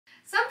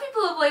Some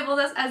people have labeled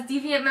us as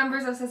deviant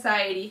members of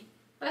society,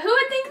 but who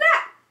would think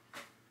that?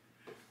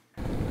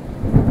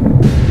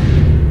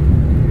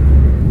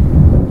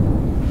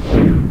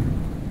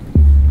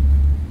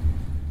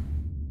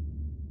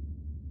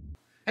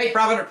 Hey,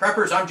 Provident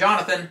Preppers, I'm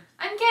Jonathan.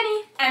 I'm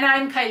Kenny. And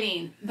I'm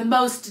Kylene, the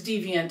most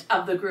deviant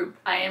of the group,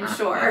 I am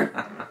sure.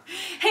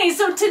 Hey,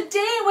 so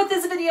today what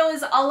this video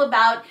is all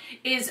about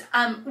is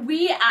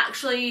we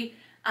actually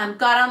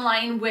got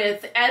online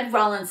with Ed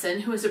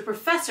Rawlinson, who is a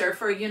professor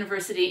for a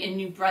university in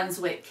New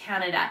Brunswick,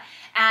 Canada.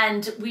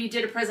 And we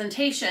did a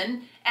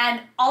presentation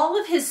and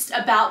all of his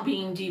about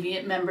being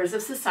deviant members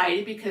of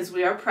society because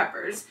we are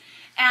preppers.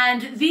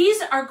 And these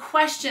are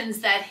questions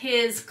that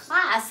his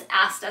class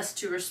asked us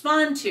to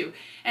respond to.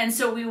 And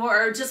so we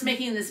were just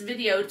making this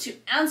video to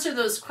answer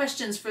those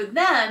questions for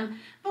them,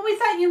 but we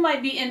thought you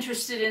might be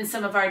interested in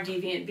some of our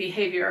deviant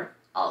behavior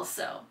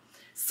also.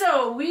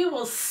 So we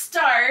will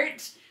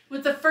start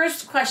with the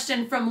first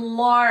question from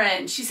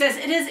Lauren. She says,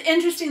 it is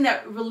interesting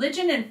that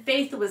religion and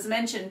faith was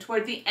mentioned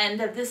toward the end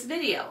of this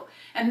video.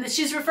 And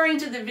she's referring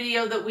to the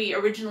video that we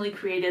originally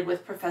created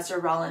with Professor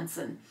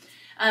Rawlinson.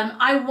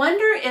 I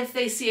wonder if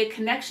they see a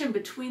connection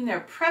between their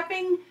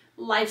prepping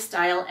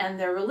lifestyle and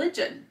their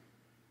religion.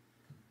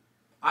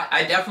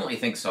 I definitely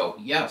think so.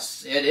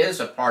 Yes, it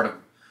is a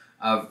part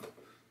of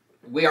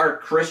we are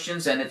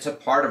Christians, and it's a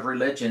part of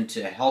religion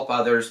to help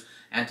others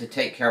and to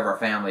take care of our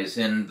families.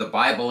 In the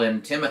Bible,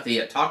 in Timothy,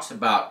 it talks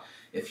about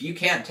if you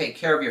can't take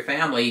care of your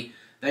family,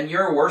 then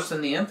you're worse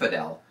than the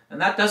infidel.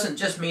 And that doesn't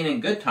just mean in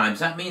good times,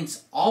 that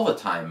means all the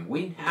time.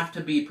 We have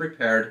to be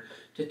prepared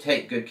to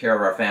take good care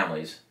of our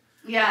families.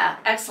 Yeah,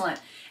 excellent.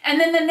 And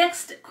then the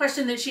next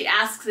question that she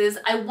asks is,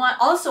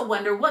 also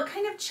wonder what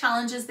kind of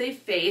challenges they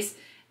face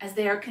as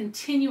they are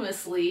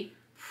continuously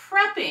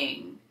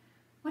prepping.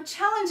 What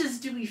challenges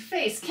do we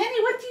face?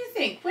 Kenny, what do you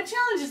think? What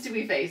challenges do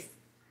we face?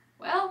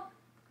 Well,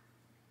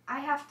 I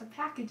have to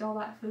package all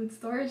that food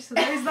storage, so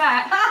there's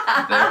that.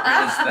 There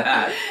is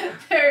that.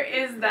 There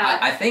is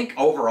that. I think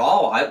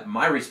overall,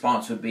 my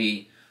response would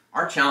be,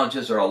 our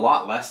challenges are a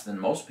lot less than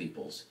most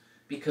people's,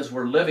 because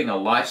we're living a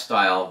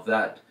lifestyle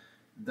that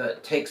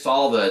takes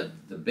all the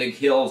big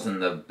hills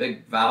and the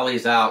big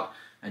valleys out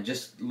and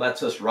just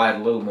lets us ride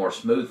a little more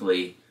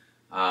smoothly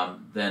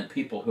than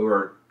people who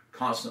are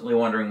constantly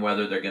wondering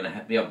whether they're going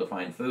to be able to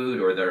find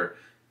food, or they're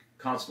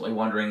constantly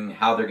wondering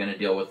how they're going to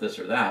deal with this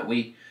or that.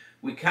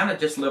 We kind of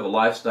just live a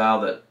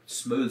lifestyle that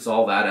smooths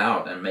all that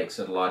out and makes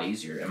it a lot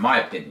easier, in my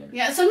opinion.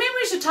 Yeah, so maybe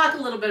we should talk a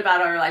little bit about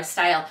our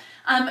lifestyle.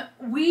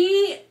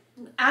 We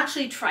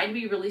actually try to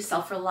be really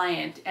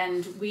self-reliant,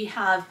 and we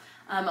have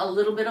a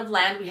little bit of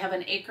land. We have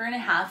 1.5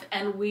 acres,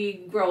 and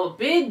we grow a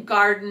big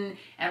garden,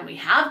 and we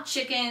have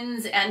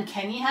chickens, and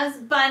Kenny has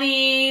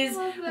bunnies,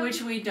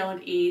 which we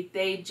don't eat.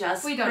 We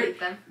don't eat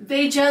them.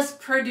 They just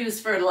produce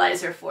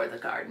fertilizer for the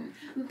garden.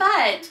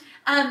 But,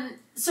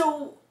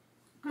 so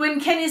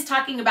when Kenny's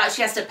talking about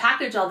she has to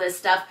package all this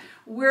stuff,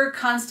 we're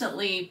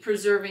constantly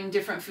preserving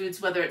different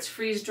foods, whether it's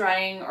freeze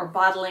drying or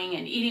bottling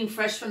and eating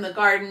fresh from the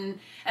garden.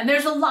 And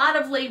there's a lot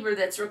of labor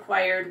that's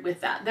required with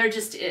that. There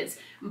just is.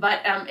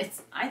 But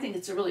I think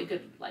it's a really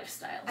good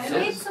lifestyle. I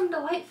made some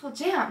delightful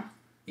jam.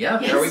 Yeah,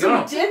 yes, there we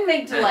go. We did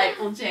make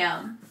delightful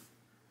jam.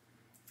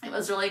 It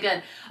was really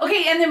good.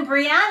 Okay, and then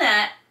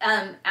Brianna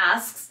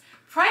asks,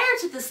 prior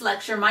to this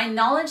lecture, my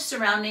knowledge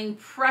surrounding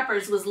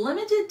preppers was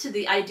limited to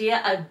the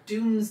idea of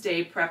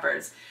doomsday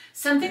preppers,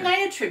 something I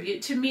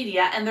attribute to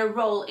media and their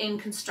role in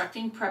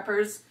constructing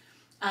preppers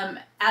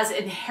as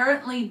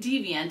inherently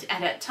deviant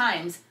and at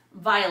times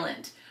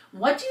violent.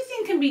 What do you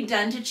think can be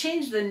done to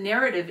change the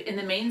narrative in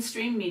the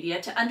mainstream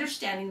media to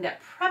understanding that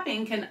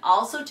prepping can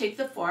also take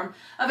the form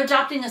of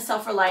adopting a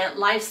self-reliant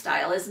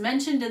lifestyle, as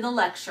mentioned in the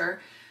lecture,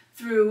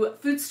 through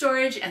food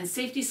storage and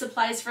safety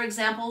supplies, for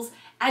examples?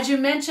 As you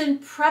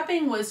mentioned,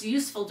 prepping was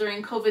useful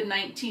during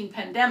COVID-19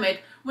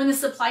 pandemic when the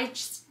supply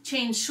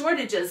chain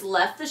shortages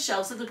left the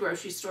shelves of the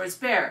grocery stores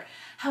bare.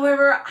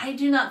 However, I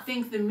do not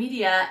think the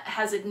media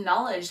has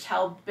acknowledged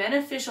how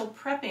beneficial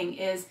prepping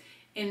is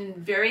in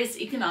various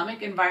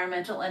economic,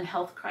 environmental, and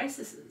health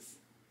crises.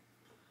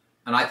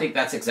 And I think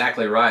that's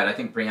exactly right. I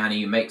think, Brianna,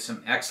 you make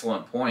some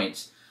excellent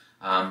points.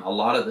 A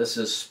lot of this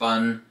is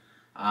spun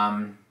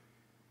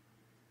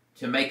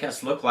to make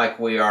us look like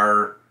we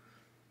are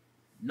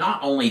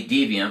not only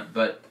deviant,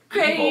 but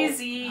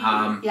crazy.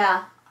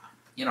 Yeah.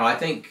 You know, I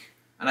think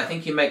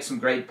you make some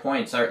great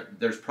points.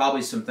 There's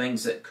probably some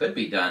things that could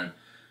be done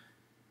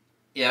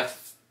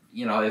if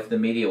the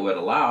media would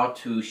allow,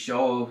 to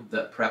show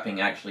that prepping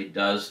actually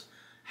does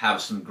have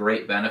some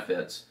great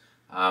benefits.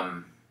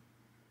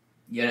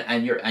 Yeah,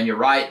 and you're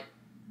right.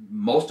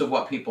 Most of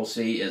what people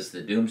see is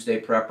the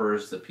doomsday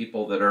preppers, the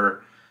people that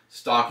are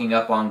stocking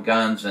up on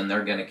guns, and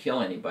they're going to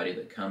kill anybody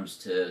that comes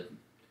to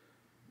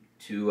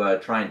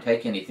try and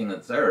take anything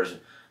that's theirs.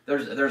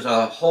 There's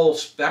a whole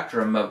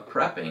spectrum of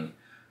prepping,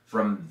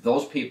 from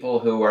those people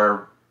who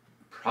are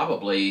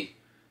probably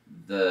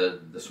the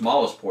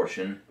smallest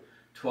portion,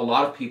 to a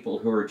lot of people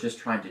who are just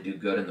trying to do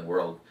good in the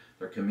world.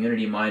 They're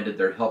community minded,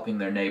 they're helping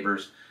their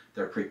neighbors,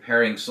 they're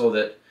preparing so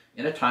that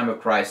in a time of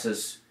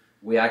crisis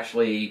we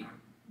actually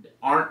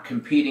aren't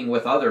competing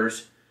with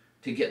others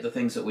to get the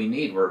things that we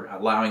need. We're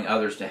allowing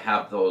others to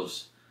have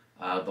those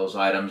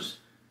items.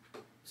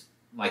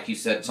 Like you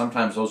said,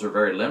 sometimes those are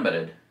very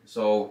limited.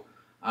 So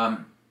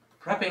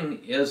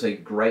prepping is a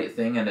great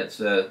thing, and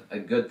it's a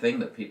good thing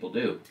that people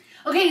do.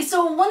 Okay,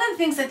 so one of the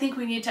things I think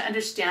we need to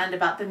understand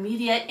about the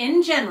media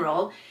in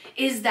general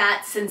is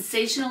that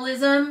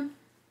sensationalism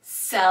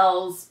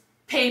sells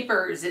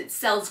papers, it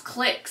sells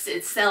clicks,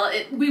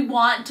 we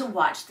want to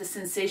watch the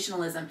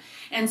sensationalism.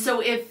 And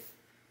so if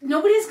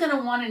nobody's going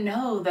to want to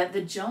know that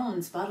the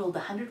Jones bottled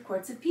 100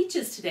 quarts of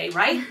peaches today,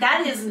 right?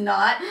 That is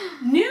not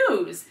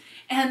news.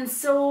 And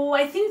so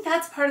I think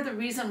that's part of the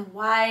reason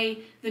why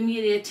the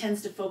media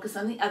tends to focus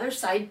on the other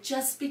side,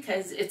 just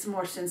because it's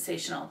more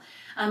sensational.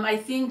 I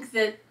think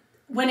that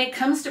when it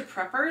comes to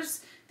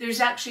preppers,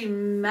 there's actually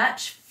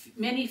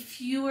many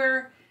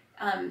fewer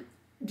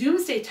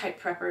doomsday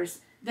type preppers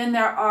than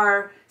there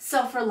are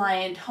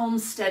self-reliant,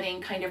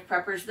 homesteading kind of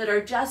preppers that are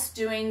just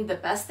doing the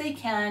best they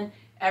can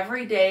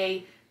every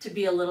day to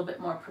be a little bit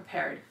more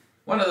prepared.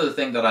 One other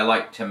thing that I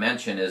like to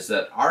mention is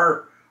that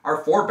our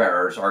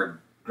forebearers, our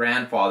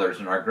grandfathers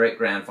and our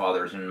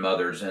great-grandfathers and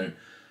mothers, and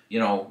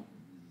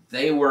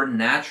they were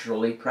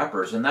naturally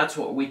preppers, and that's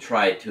what we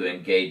try to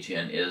engage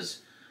in. Is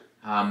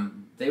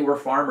they were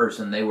farmers,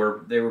 and they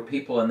were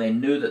people, and they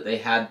knew that they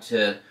had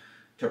to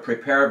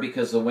prepare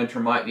because the winter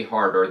might be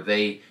hard, or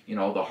the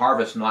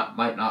harvest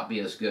might not be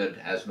as good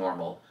as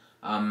normal.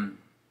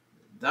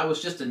 That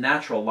was just a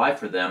natural life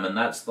for them, and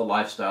that's the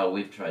lifestyle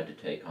we've tried to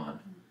take on.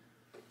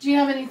 Do you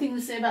have anything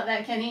to say about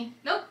that, Kenny?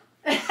 Nope.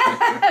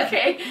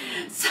 Okay,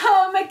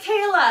 so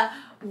Michaela,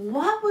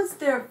 what was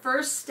their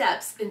first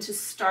steps into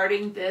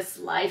starting this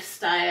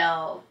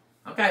lifestyle?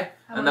 Okay,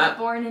 I was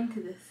born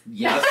into this.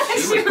 Yes,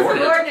 she was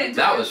born into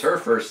that. Was her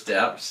first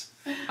steps.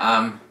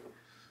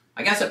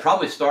 I guess it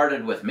probably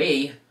started with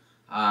me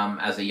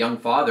as a young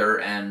father,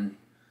 and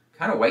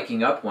kind of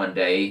waking up one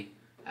day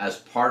as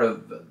part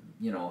of a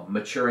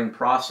maturing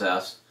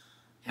process,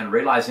 and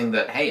realizing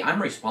that, hey,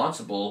 I'm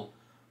responsible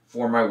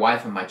for my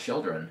wife and my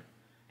children,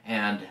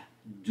 and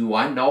do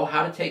I know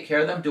how to take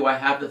care of them? Do I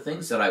have the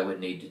things that I would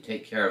need to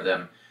take care of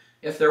them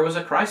if there was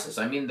a crisis?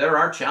 I mean, there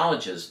are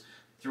challenges.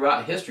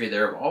 Throughout history,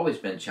 there have always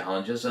been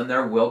challenges, and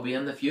there will be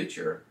in the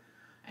future.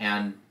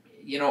 And,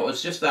 it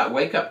was just that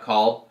wake-up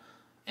call,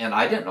 and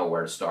I didn't know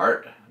where to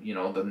start.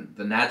 The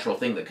natural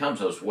thing that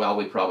comes is, well,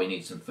 we probably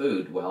need some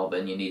food. Well,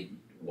 then you need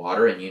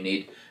water, and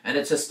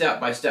it's a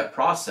step-by-step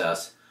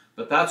process.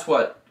 But that's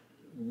what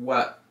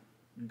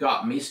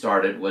got me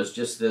started, was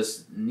just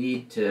this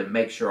need to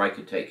make sure I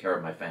could take care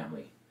of my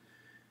family.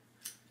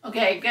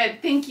 Okay,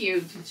 good. Thank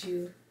you. Did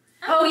you?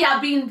 Oh yeah,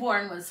 being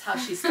born was how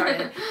she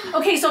started.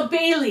 Okay, so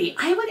Bailey,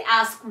 I would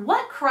ask,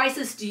 what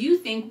crisis do you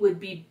think you would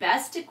be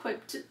best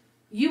equipped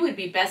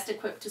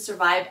to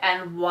survive,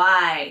 and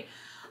why?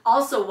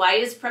 Also, why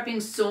is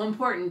prepping so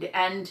important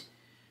and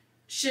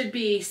should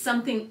be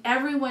something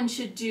everyone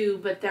should do,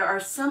 but there are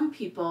some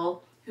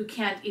people who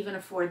can't even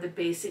afford the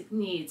basic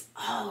needs?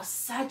 Oh,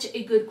 such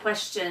a good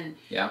question.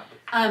 Yeah.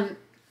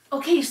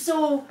 Okay,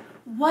 so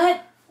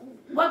what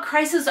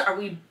crisis are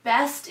we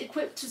best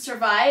equipped to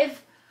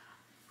survive?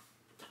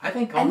 I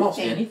think almost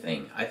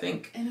anything. I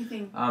think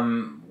anything.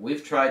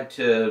 We've tried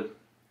to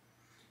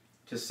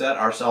set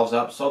ourselves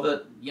up so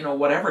that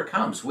whatever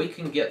comes, we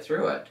can get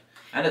through it,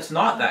 and it's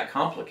not that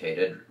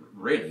complicated,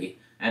 really.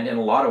 And in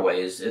a lot of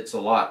ways, it's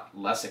a lot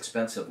less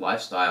expensive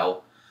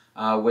lifestyle,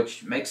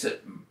 which makes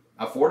it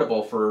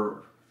affordable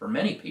for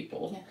many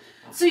people.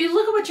 Yeah. So you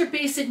look at what your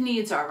basic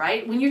needs are,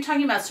 right? When you're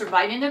talking about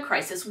surviving a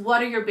crisis,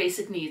 what are your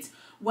basic needs?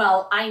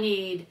 Well, I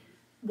need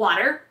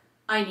water,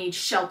 I need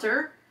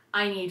shelter,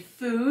 I need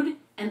food,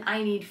 and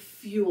I need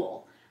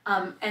fuel.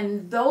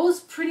 And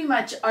those pretty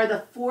much are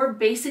the 4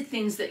 basic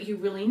things that you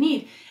really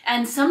need.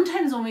 And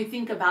sometimes when we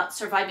think about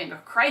surviving a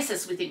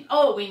crisis, we think,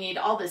 oh, we need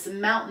all this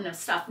mountain of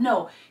stuff.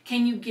 No,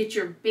 can you get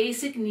your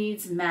basic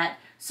needs met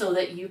so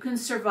that you can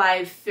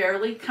survive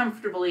fairly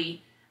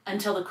comfortably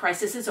until the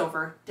crisis is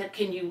over? That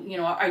can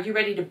are you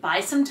ready to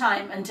buy some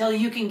time until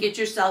you can get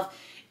yourself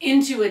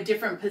into a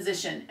different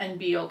position and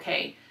be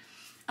okay?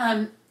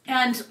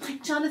 And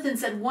like Jonathan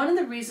said, one of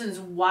the reasons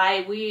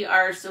why we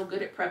are so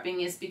good at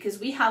prepping is because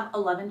we have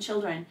 11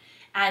 children,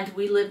 and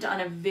we lived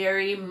on a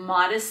very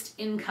modest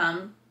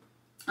income.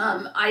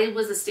 I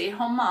was a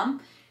stay-at-home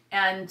mom,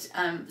 and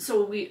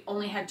so we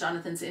only had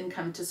Jonathan's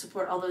income to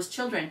support all those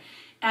children.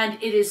 And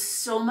it is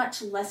so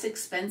much less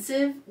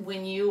expensive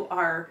when you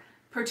are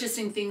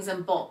purchasing things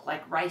in bulk,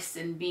 like rice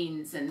and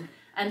beans and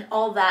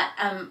all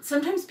that.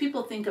 Sometimes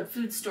people think of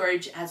food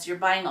storage as you're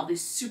buying all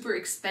these super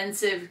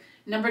expensive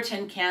number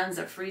 10 cans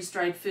of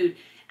freeze-dried food.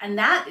 And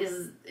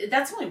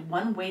that's only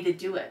one way to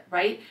do it,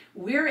 right?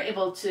 We're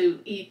able to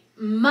eat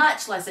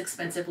much less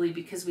expensively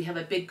because we have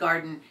a big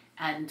garden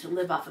and to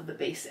live off of the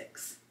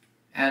basics.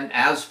 And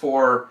as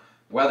for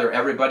whether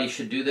everybody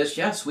should do this,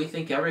 yes, we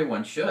think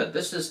everyone should.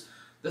 This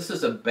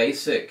is a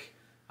basic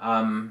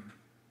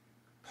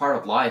part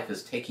of life,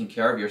 is taking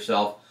care of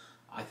yourself.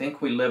 I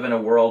think we live in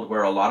a world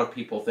where a lot of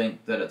people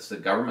think that it's the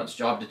government's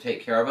job to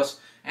take care of us,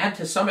 and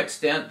to some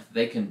extent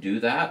they can do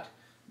that.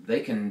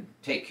 They can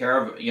take care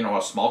of,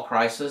 a small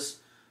crisis.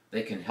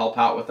 They can help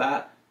out with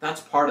that.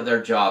 That's part of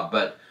their job,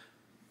 but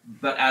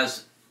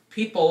as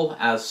people,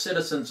 as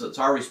citizens, it's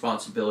our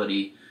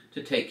responsibility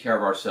to take care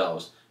of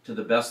ourselves to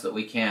the best that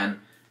we can,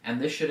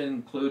 and this should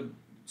include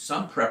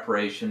some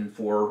preparation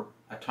for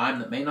a time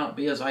that may not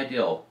be as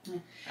ideal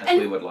as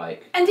we would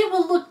like. And it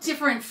will look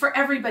different for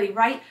everybody,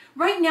 right?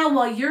 Right now,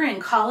 while you're in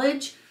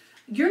college,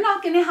 you're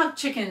not going to have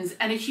chickens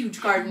and a huge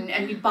garden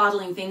and be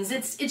bottling things.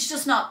 It's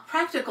just not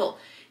practical.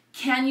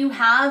 Can you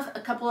have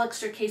a couple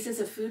extra cases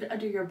of food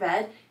under your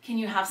bed? Can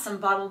you have some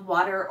bottled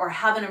water or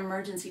have an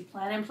emergency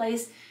plan in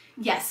place?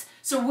 Yes.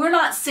 So we're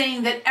not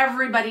saying that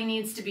everybody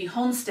needs to be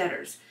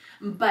homesteaders,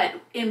 but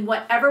in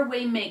whatever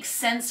way makes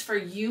sense for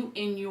you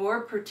in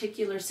your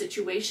particular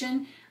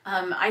situation,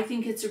 I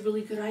think it's a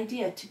really good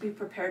idea to be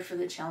prepared for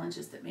the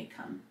challenges that may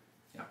come.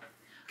 Yeah.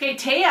 Okay,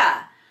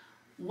 Taya,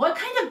 what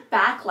kind of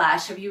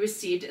backlash have you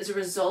received as a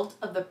result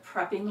of the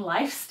prepping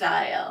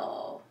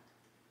lifestyle?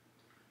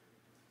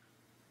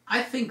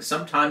 I think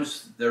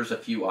sometimes there's a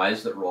few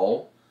eyes that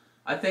roll.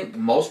 I think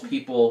most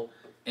people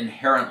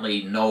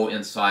inherently know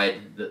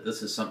inside that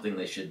this is something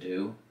they should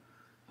do,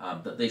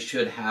 that they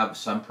should have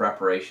some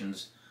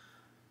preparations.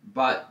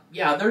 But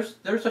yeah, there's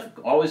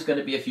always going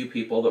to be a few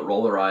people that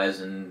roll their eyes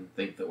and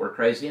think that we're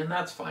crazy, and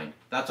that's fine.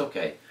 That's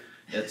okay.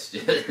 It's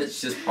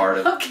just part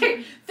of.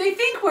 Okay, they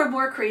think we're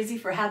more crazy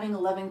for having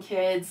 11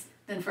 kids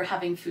than for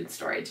having food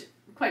storage,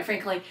 quite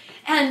frankly.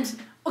 And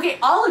okay,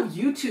 all of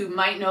you two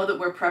might know that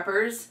we're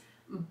preppers,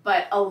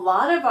 but a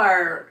lot of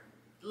our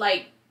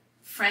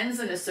friends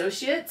and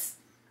associates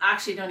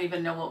actually don't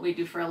even know what we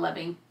do for a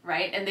living,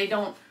 right? And they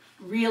don't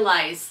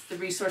realize the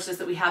resources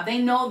that we have. They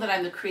know that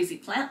I'm the crazy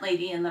plant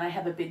lady and that I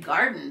have a big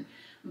garden,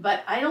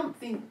 but I don't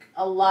think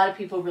a lot of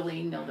people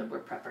really know that we're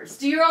preppers.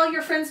 Do all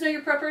your friends know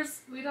you're preppers?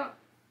 We don't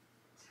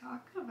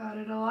talk about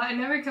it a lot. It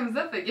never comes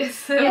up, I guess.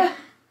 So. Yeah.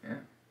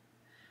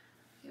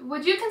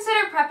 Would you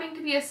consider prepping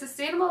to be a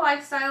sustainable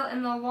lifestyle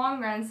in the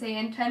long run, say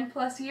in 10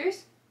 plus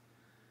years?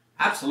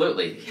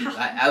 Absolutely.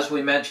 Yeah. As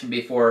we mentioned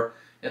before,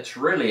 it's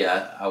really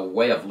a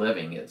way of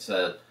living. It's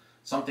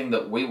something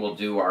that we will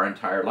do our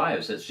entire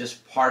lives. It's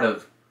just part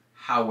of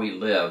how we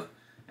live.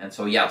 And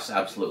so, yes,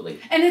 absolutely.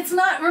 And it's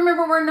not,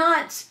 remember, we're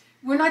not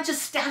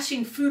just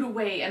stashing food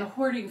away and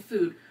hoarding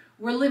food.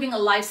 We're living a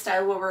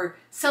lifestyle where we're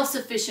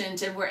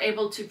self-sufficient and we're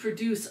able to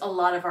produce a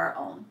lot of our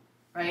own,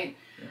 right?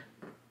 Yeah.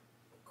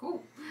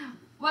 Cool.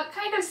 What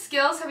kind of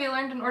skills have you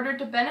learned in order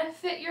to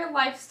benefit your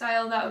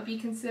lifestyle that would be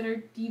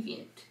considered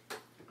deviant?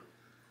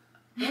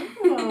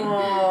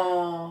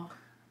 Oh.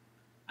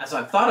 As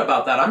I've thought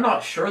about that, I'm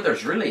not sure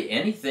there's really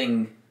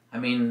anything. I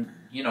mean,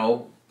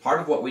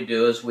 part of what we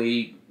do is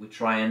we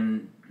try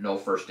and know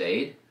first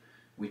aid.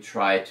 We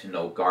try to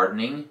know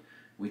gardening.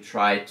 We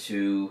try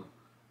to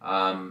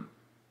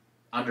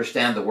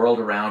understand the world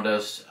around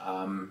us.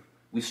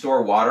 We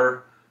store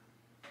water.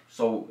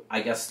 So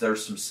I guess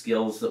there's some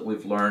skills that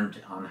we've learned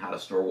on how to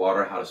store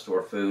water, how to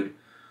store food.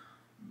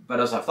 But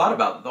as I've thought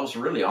about it, those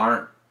really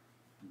aren't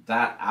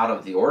that out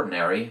of the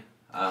ordinary.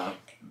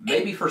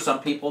 Maybe for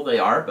some people they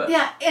are, but...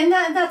 Yeah, and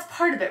that's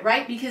part of it,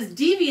 right? Because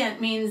deviant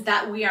means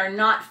that we are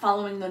not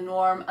following the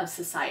norm of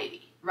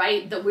society,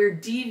 right? That we're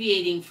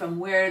deviating from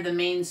where the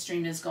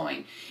mainstream is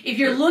going. If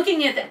you're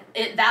looking at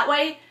it that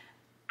way,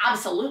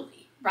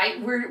 absolutely,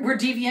 right? We're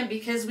deviant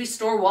because we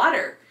store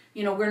water.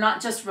 We're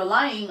not just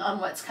relying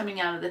on what's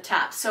coming out of the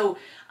tap. So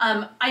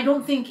I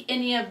don't think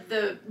any of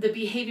the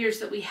behaviors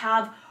that we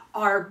have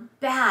are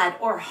bad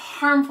or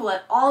harmful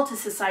at all to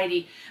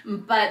society,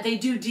 but they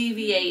do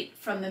deviate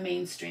from the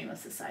mainstream of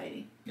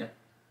society. Yeah.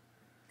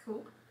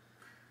 Cool.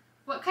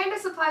 What kind of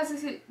supplies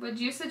would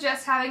you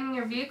suggest having in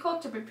your vehicle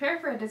to prepare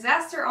for a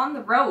disaster on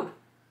the road?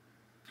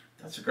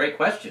 That's a great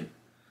question.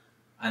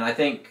 And I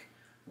think,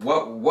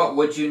 what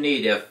would you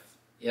need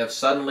if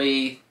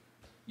suddenly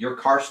your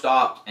car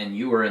stopped and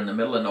you were in the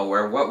middle of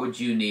nowhere? What would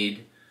you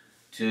need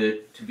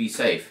to be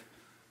safe?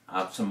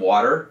 Some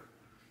water,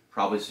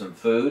 probably some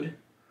food,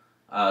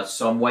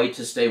 some way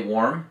to stay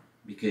warm,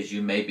 because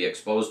you may be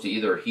exposed to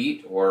either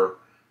heat or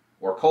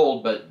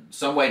cold, but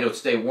some way to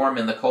stay warm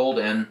in the cold.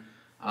 And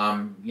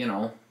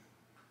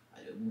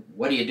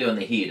what do you do in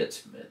the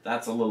heat?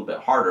 That's a little bit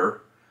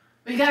harder.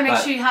 But you got to make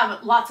sure you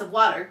have lots of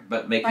water.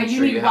 But making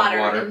sure you have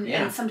water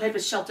and some type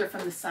of shelter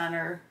from the sun,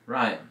 or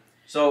right.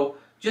 So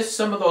just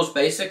some of those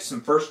basics,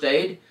 some first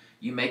aid.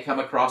 You may come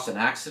across an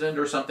accident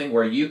or something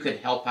where you could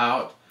help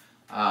out.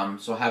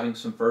 So having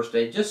some first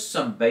aid, just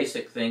some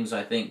basic things,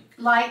 I think.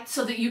 Light,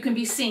 so that you can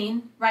be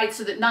seen, right?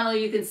 So that not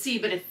only you can see,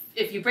 but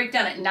if you break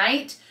down at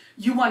night,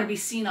 you want to be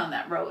seen on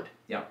that road.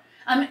 Yeah.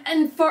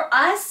 And for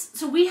us,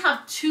 so we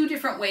have two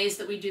different ways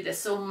that we do this.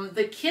 So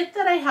the kit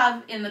that I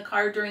have in the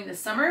car during the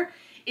summer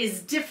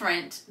is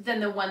different than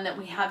the one that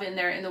we have in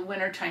there in the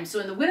wintertime. So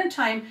in the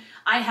wintertime,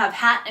 I have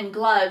hat and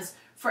gloves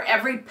for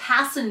every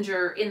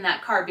passenger in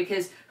that car,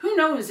 because who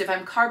knows if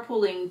I'm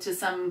carpooling to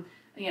some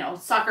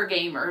soccer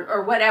game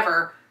or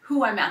whatever,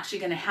 who I'm actually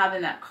going to have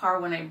in that car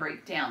when I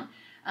break down.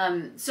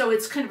 So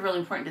it's kind of really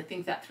important to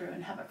think that through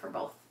and have it for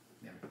both.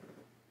 Yeah.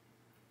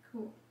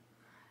 Cool.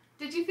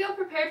 Did you feel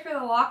prepared for the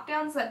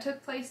lockdowns that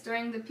took place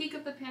during the peak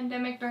of the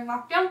pandemic during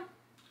lockdown?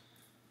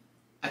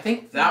 I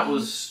think that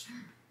was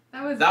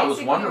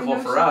basically wonderful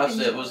no for us.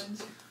 shopping It was,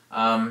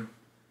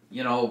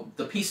 you know,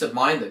 the peace of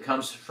mind that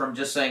comes from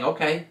just saying,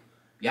 okay,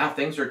 yeah,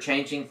 things are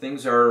changing,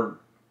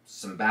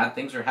 some bad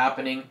things are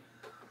happening,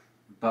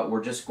 but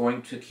we're just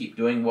going to keep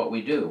doing what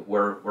we do.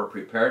 We're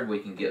prepared, we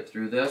can get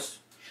through this.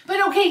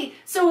 But okay,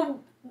 so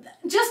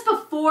just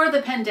before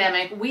the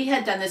pandemic, we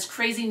had done this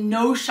crazy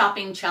no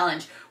shopping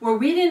challenge where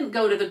we didn't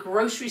go to the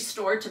grocery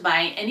store to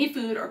buy any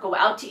food or go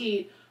out to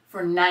eat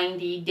for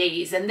 90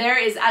 days. And there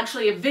is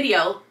actually a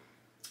video,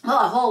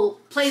 well, a whole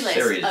playlist.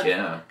 Series,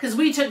 yeah. Because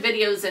we took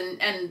videos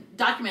and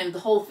documented the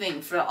whole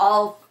thing for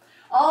all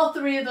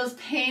 3 of those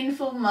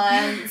painful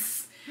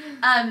months.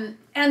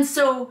 And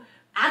so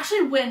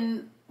actually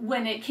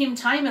when it came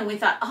time and we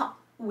thought, oh,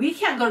 we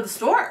can't go to the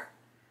store.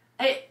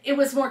 It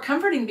was more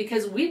comforting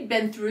because we'd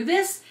been through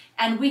this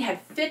and we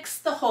had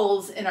fixed the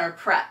holes in our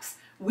preps.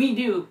 We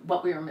knew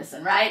what we were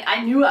missing, right?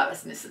 I knew I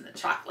was missing the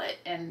chocolate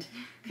and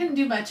couldn't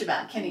do much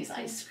about Kenny's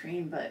ice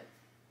cream,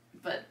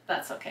 but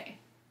that's okay.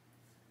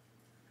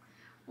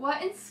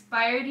 What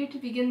inspired you to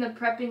begin the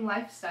prepping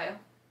lifestyle?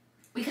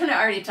 We kind of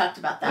already talked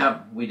about that. Yeah,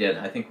 we did.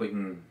 I think we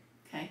can...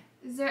 Okay.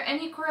 Is there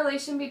any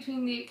correlation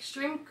between the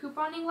extreme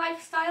couponing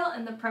lifestyle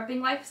and the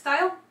prepping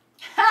lifestyle?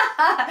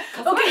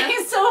 Okay,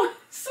 so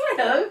sort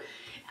of.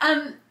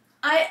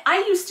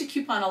 I used to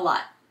coupon a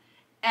lot,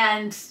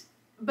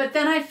 but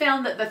then I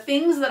found that the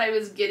things that I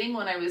was getting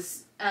when I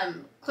was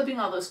clipping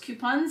all those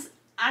coupons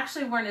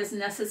actually weren't as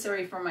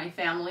necessary for my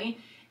family,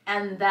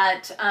 and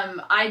that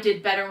I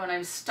did better when I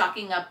was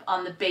stocking up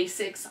on the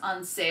basics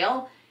on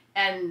sale.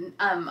 And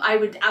I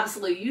would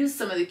absolutely use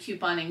some of the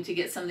couponing to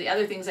get some of the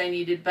other things I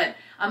needed, but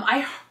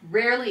I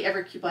rarely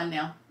ever coupon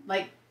now,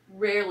 like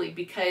rarely,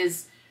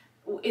 because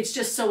it's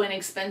just so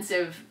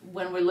inexpensive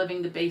when we're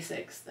living the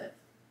basics that,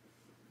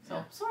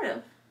 so sort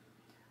of.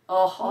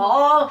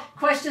 Oh,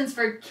 questions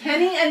for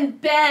Kenny and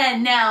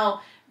Ben.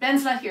 Now,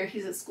 Ben's not here,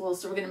 he's at school,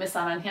 so we're going to miss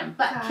out on him.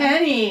 But Hi.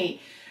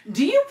 Kenny,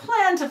 do you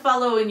plan to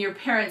follow in your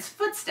parents'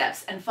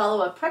 footsteps and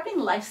follow a prepping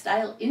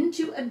lifestyle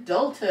into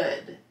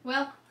adulthood?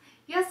 Well,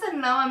 yes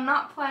and no. I'm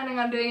not planning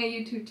on doing a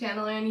YouTube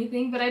channel or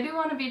anything, but I do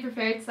want to be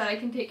prepared so that I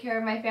can take care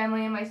of my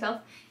family and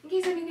myself in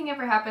case anything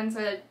ever happens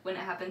or when it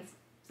happens.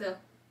 So,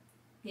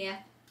 yeah.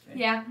 Okay.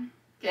 Yeah.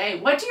 Okay,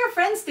 what do your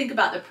friends think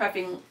about the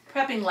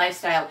prepping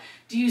lifestyle?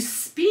 Do you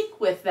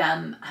speak with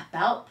them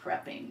about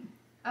prepping?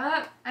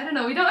 I don't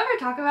know. We don't ever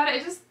talk about it.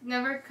 It just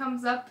never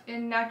comes up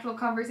in natural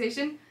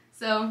conversation.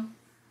 So,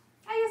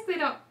 I guess they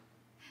don't.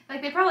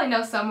 Like, they probably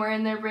know somewhere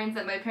in their brains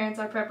that my parents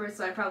are preppers,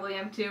 so I probably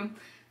am too.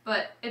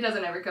 But it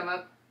doesn't ever come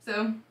up.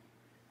 So.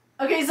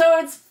 Okay, so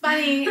it's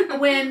funny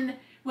when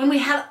we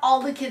had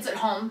all the kids at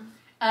home,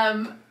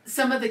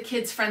 some of the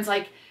kids' friends,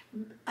 like,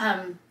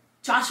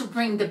 Josh would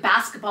bring the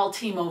basketball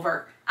team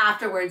over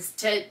afterwards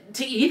to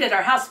eat at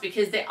our house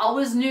because they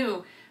always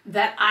knew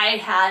that I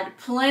had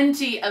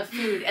plenty of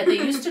food, and they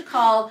used to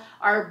call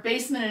our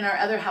basement in our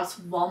other house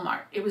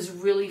Walmart. It was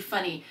really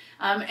funny.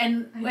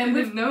 And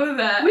we've know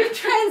that. We've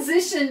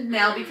transitioned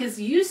now because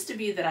it used to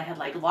be that I had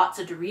like lots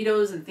of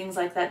Doritos and things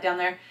like that down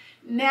there.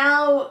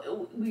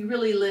 Now we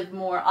really live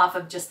more off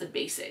of just the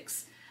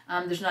basics.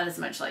 There's not as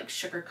much like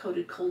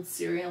sugar-coated cold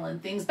cereal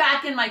and things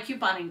back in my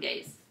couponing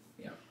days.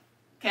 Yeah.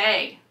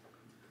 Okay.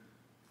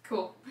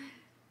 Cool.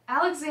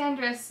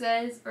 Alexandra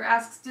says, or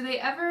asks, do they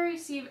ever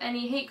receive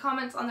any hate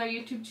comments on their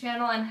YouTube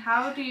channel, and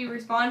how do you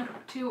respond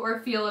to or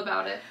feel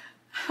about it?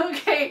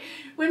 Okay,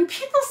 when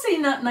people say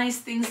not nice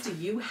things to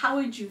you, how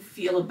would you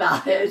feel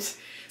about it?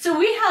 So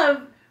we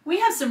have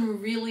some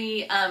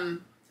really,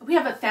 we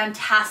have a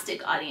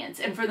fantastic audience,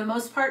 and for the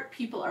most part,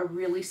 people are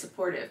really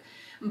supportive.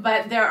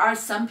 But there are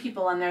some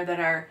people on there that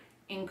are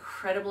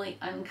incredibly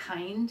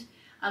unkind.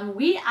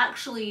 We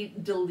actually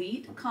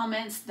delete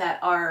comments that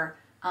are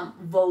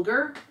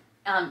vulgar,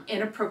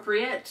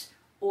 inappropriate,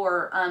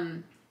 or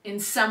in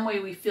some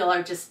way we feel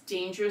are just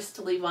dangerous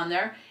to leave on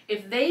there.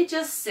 If they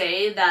just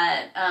say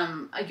that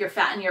you're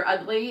fat and you're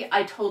ugly,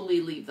 I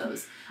totally leave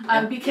those.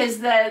 Because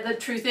the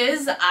truth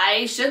is,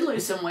 I should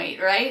lose some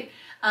weight, right?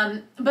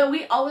 But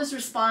we always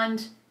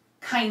respond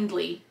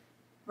kindly,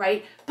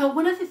 right? But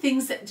one of the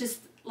things that just,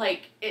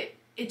 like,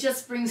 it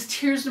just brings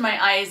tears to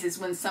my eyes is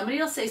when somebody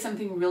will say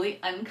something really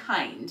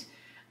unkind.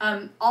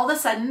 All of a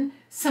sudden,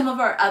 some of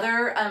our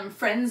other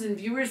friends and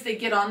viewers, they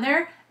get on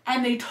there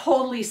and they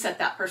totally set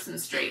that person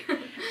straight.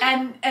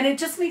 and it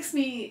just makes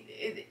me,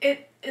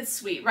 it's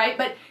sweet, right?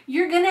 But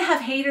you're going to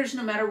have haters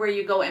no matter where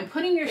you go. And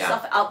putting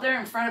yourself out there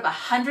in front of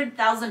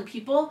 100,000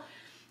 people,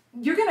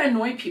 you're going to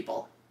annoy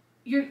people.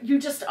 You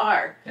just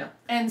are. Yeah.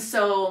 And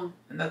so...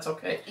 And that's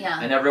okay. Yeah.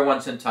 And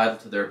everyone's entitled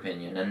to their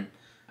opinion.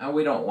 And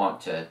we don't want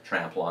to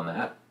trample on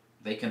that.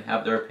 They can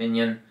have their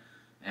opinion,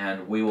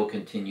 and we will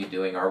continue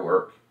doing our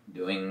work,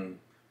 doing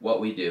what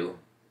we do.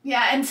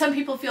 Yeah, and some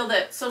people feel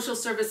that social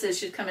services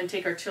should come and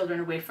take our children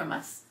away from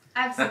us.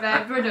 I've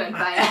survived. We're doing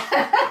fine.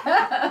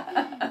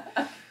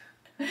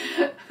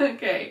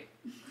 Okay.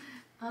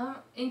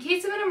 In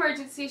case of an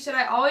emergency, should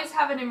I always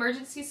have an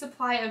emergency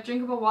supply of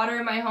drinkable water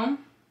in my home?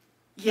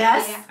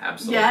 Yes. Yeah.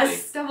 Absolutely.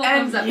 Yes. Double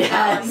And thumbs up.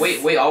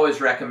 yes. We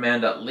always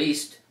recommend at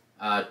least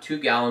 2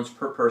 gallons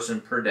per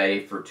person per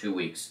day for 2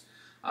 weeks.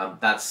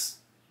 That's,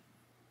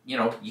 you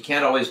know, you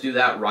can't always do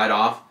that right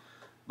off,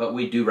 but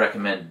we do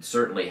recommend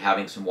certainly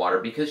having some water,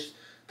 because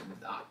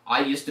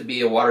I used to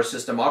be a water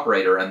system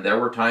operator, and there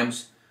were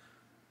times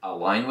a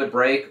line would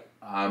break,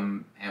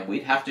 and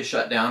we'd have to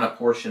shut down a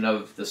portion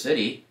of the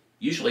city,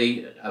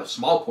 usually a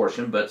small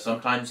portion, but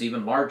sometimes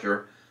even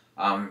larger.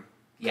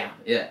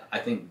 Yeah, I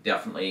think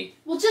definitely.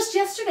 Well, just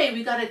yesterday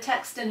we got a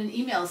text and an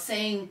email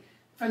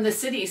from the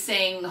city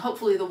saying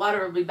hopefully the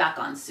water will be back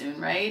on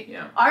soon, right?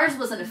 Yeah. Ours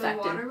wasn't The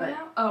affected, water but went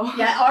out? Oh.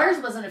 yeah,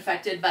 ours wasn't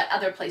affected, but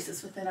other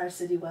places within our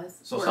city was.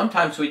 So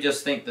sometimes we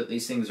just think that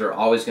these things are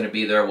always going to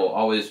be there. We'll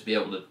always be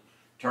able to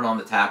turn on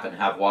the tap and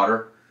have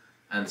water,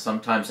 and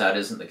sometimes that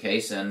isn't the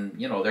case. And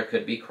you know, there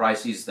could be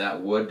crises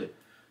that would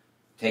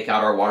take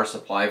out our water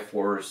supply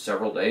for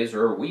several days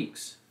or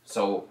weeks.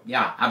 So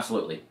yeah,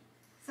 absolutely.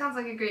 Sounds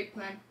like a great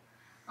plan.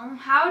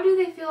 How do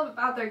they feel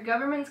about their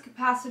government's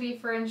capacity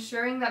for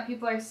ensuring that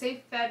people are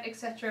safe, fed,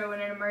 etc.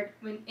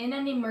 when in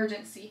an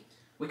emergency?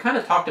 We kind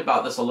of talked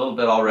about this a little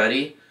bit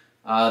already.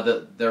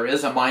 That there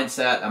is a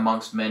mindset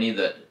amongst many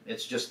that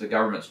it's just the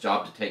government's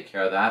job to take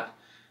care of that.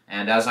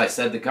 And as I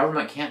said, the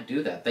government can't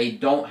do that. They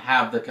don't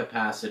have the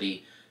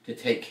capacity to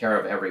take care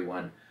of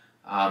everyone.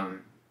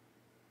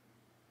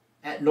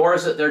 Nor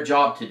is it their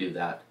job to do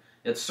that.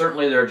 It's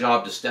certainly their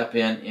job to step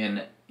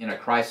in a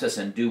crisis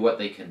and do what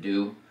they can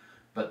do,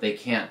 but they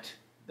can't.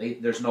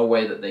 There's no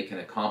way that they can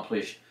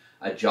accomplish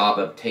a job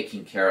of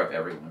taking care of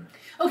everyone.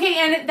 Okay,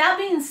 and that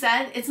being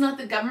said, it's not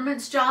the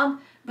government's job,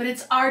 but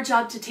it's our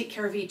job to take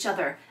care of each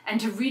other and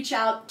to reach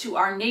out to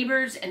our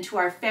neighbors and to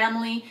our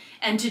family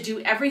and to do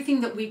everything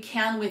that we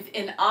can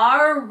within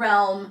our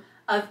realm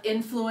of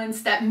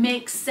influence that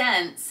makes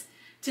sense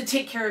to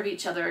take care of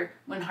each other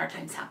when hard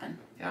times happen.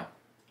 Yeah.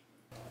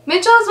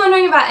 Mitchell is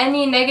wondering about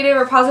any negative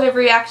or positive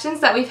reactions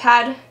that we've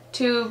had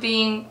to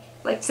being,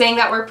 like, saying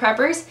that we're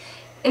preppers.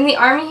 In the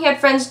Army, he had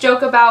friends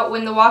joke about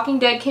when The Walking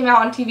Dead came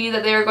out on TV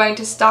that they were going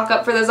to stock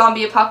up for the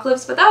zombie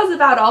apocalypse, but that was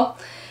about all.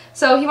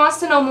 So he wants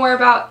to know more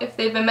about if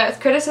they've been met with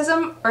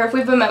criticism, or if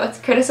we've been met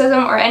with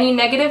criticism, or any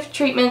negative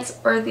treatments,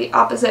 or the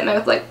opposite, met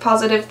with, like,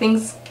 positive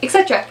things,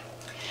 etc.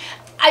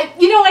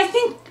 I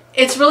think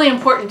it's really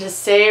important to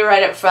say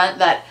right up front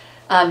that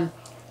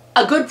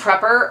a good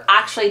prepper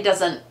actually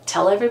doesn't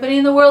tell everybody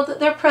in the world that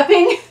they're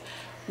prepping.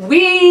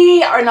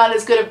 We are not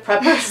as good at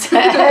preppers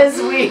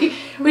as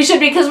we should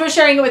be, because we're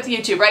sharing it with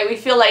YouTube, right? We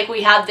feel like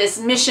we have this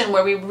mission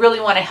where we really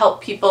want to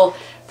help people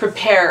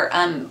prepare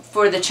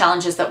for the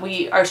challenges that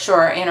we are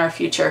sure are in our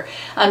future.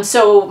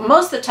 So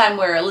most of the time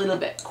we're a little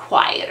bit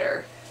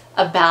quieter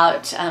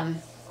about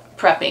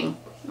prepping,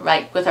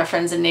 right, with our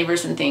friends and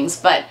neighbors and things.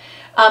 But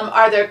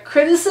are there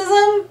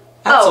criticism?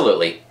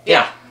 Absolutely.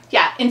 Oh,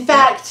 yeah. In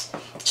fact,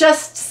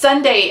 just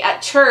Sunday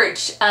at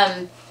church,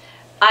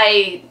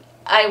 I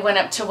went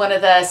up to one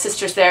of the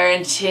sisters there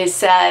and she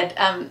said,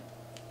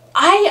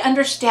 I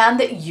understand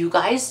that you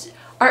guys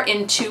are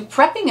into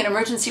prepping and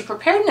emergency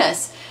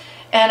preparedness.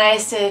 And I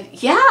said,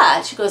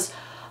 yeah. She goes,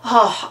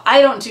 oh,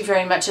 I don't do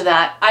very much of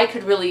that. I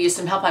could really use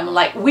some help. I'm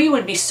like, we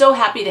would be so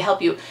happy to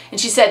help you. And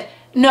she said,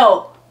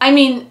 no, I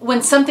mean,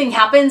 when something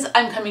happens,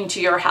 I'm coming to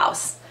your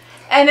house.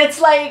 And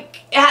it's like,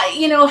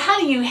 you know, how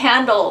do you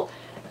handle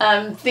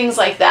things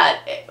like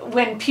that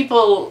when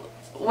people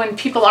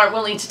aren't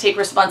willing to take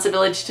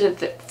responsibility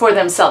for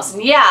themselves?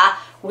 And yeah,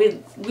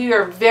 we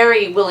are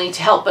very willing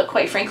to help, but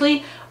quite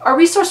frankly, our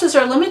resources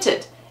are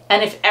limited.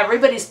 And if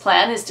everybody's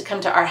plan is to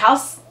come to our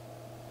house,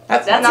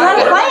 that's not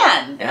a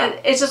plan. Yeah.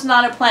 It's just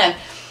not a plan.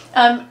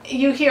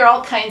 You hear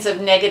all kinds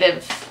of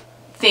negative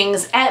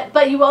things,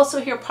 but you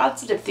also hear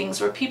positive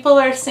things where people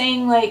are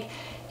saying, like,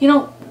 you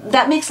know,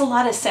 that makes a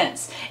lot of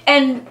sense.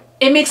 And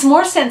it makes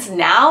more sense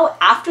now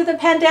after the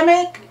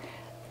pandemic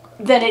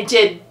than it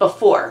did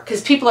before,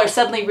 because people are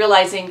suddenly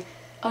realizing,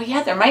 oh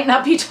yeah, there might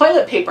not be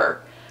toilet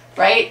paper,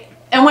 right?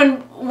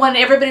 And when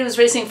everybody was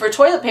racing for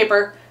toilet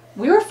paper,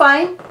 we were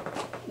fine.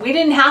 We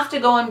didn't have to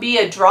go and be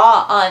a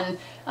draw on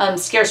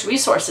scarce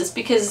resources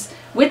because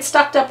we'd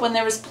stocked up when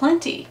there was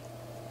plenty.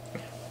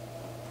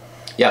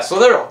 Yeah,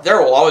 so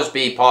there will always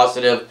be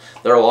positive,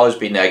 there will always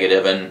be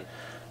negative,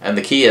 and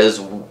the key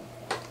is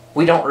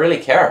we don't really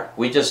care.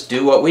 We just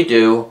do what we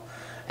do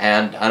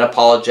and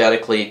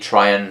unapologetically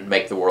try and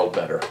make the world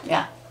better.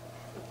 Yeah.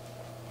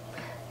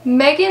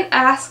 Megan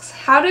asks,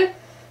 how did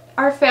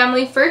our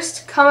family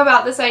first come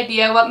about this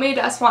idea? What made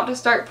us want to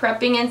start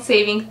prepping and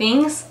saving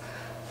things?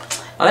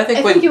 And I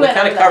think we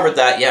kind of covered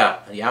that,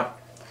 yeah.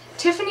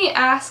 Tiffany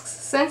asks,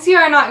 since you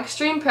are not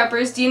extreme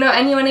preppers, do you know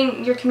anyone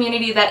in your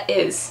community that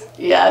is?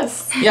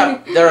 Yes.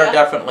 Yeah, there are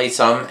definitely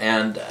some,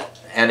 and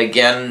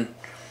again,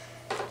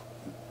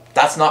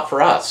 that's not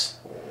for us.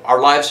 Our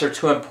lives are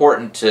too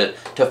important to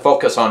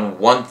focus on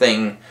one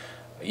thing,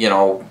 you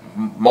know,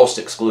 most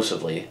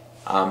exclusively.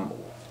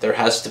 there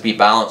has to be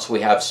balance.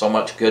 We have so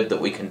much good that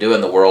we can do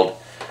in the world.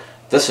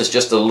 This is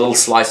just a little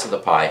slice of the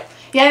pie.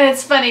 Yeah, and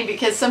it's funny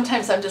because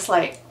sometimes I'm just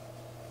like,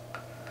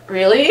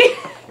 really?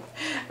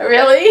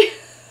 Really?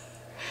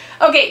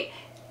 Okay.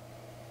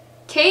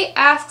 Kate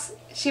asks,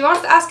 she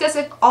wants to ask us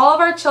if all of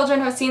our children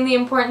have seen the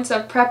importance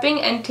of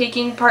prepping and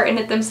taking part in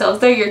it themselves.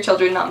 They're your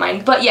children, not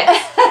mine. But yes,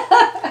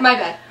 my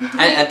bad.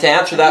 And to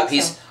answer that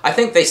piece, I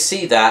think they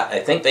see that. I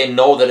think they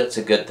know that it's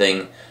a good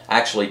thing.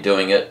 Actually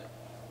doing it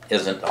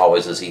isn't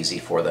always as easy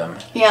for them.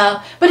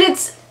 Yeah, but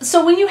it's,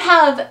 so when you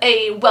have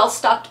a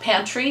well-stocked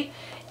pantry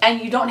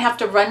and you don't have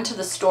to run to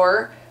the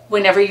store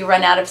whenever you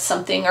run out of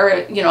something,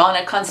 or, you know, on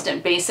a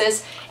constant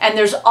basis, and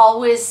there's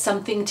always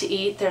something to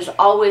eat, there's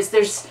always,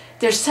 there's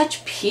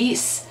such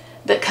peace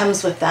that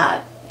comes with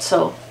that.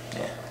 So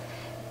yeah.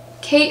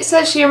 Kate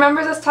says she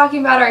remembers us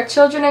talking about our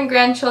children and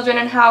grandchildren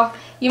and how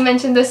you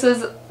mentioned this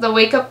was the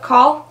wake-up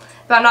call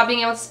about not being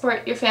able to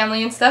support your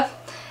family and stuff.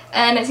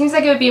 And it seems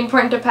like it would be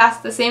important to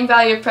pass the same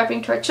value of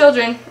prepping to our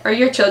children, or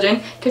your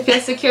children, to feel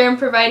secure in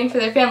providing for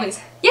their families.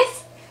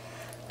 Yes?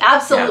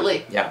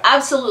 Absolutely. Yeah.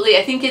 Absolutely.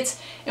 I think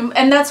it's,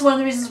 and that's one of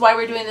the reasons why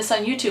we're doing this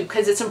on YouTube,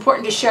 because it's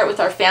important to share it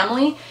with our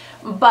family,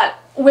 but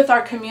with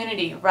our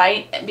community,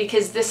 right?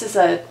 Because this is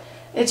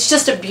it's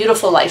just a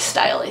beautiful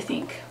lifestyle, I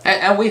think.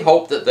 And we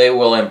hope that they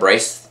will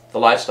embrace the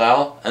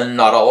lifestyle, and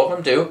not all of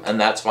them do, and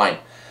that's fine.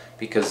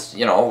 Because,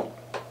 you know,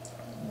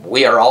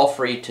 we are all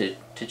free to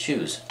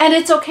choose. And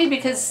it's okay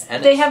because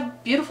they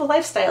have beautiful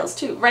lifestyles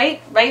too,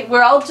 right? Right?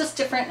 We're all just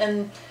different,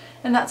 and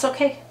that's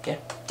okay. Yeah.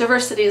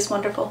 Diversity is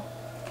wonderful.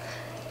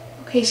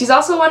 Okay, she's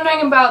also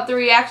wondering about the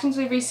reactions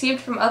we've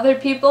received from other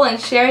people and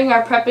sharing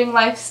our prepping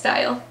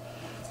lifestyle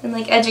and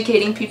like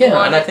educating people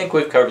on and it. I think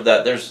we've covered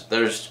that.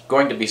 There's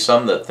going to be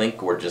some that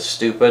think we're just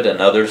stupid,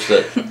 and others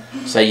that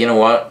say, you know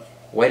what,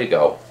 way to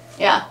go.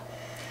 Yeah.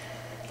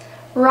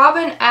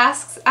 Robin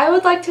asks, I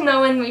would like to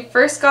know when we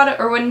first got it,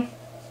 or when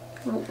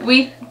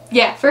we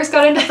first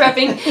got into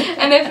prepping,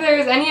 and if there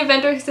was any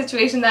event or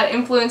situation that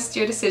influenced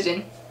your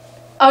decision.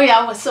 Oh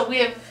yeah, so we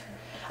have,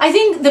 I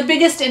think the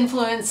biggest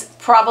influence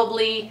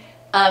probably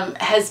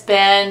has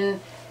been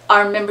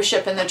our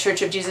membership in the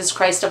Church of Jesus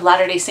Christ of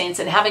Latter-day Saints,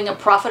 and having a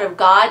prophet of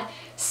God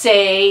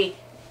say,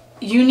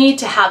 you need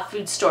to have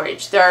food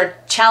storage. There are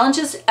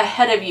challenges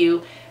ahead of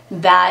you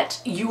that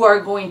you are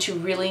going to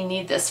really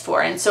need this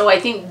for. And so I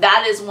think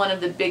that is one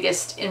of the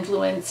biggest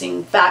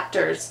influencing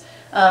factors,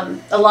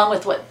 along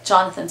with what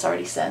Jonathan's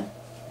already said.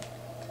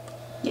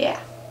 Yeah.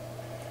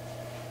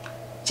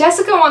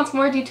 Jessica wants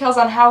more details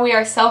on how we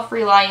are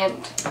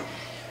self-reliant.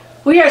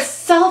 We are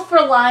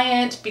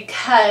self-reliant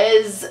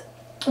because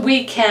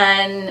we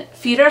can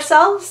feed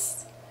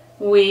ourselves,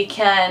 we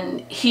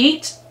can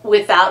heat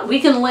without, we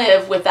can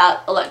live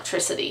without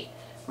electricity,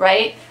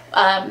 right?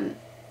 And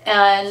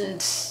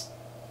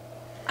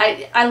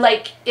I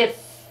like,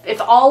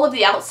 if all of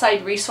the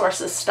outside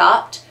resources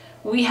stopped,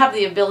 we have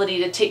the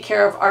ability to take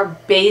care of our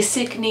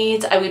basic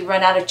needs. I would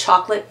run out of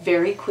chocolate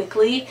very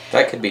quickly.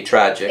 That could be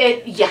tragic.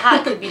 It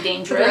could be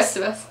dangerous. For the rest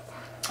of us.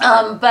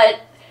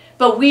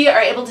 But we are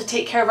able to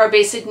take care of our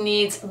basic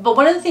needs. But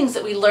one of the things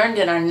that we learned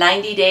in our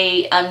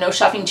 90-day no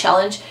shopping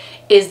challenge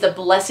is the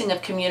blessing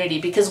of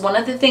community, because one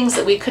of the things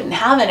that we couldn't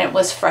have in it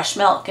was fresh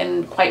milk.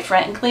 And quite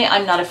frankly,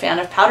 I'm not a fan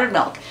of powdered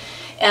milk.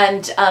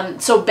 And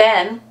so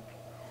Ben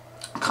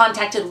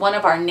contacted one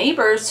of our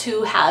neighbors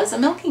who has a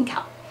milking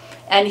cow.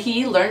 And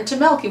he learned to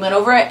milk. He went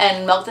over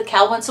and milked the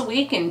cow once a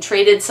week and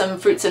traded some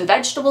fruits and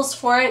vegetables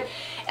for it.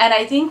 And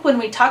I think when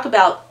we talk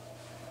about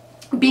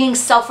being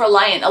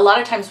self-reliant, a lot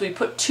of times we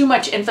put too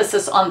much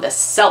emphasis on the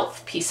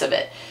self piece of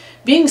it.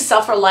 Being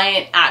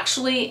self-reliant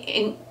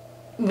actually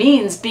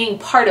means being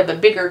part of a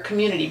bigger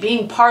community,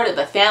 being part of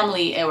a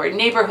family or a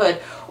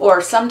neighborhood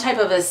or some type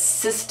of a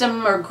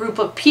system or group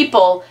of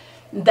people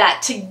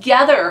that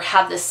together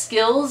have the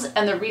skills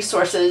and the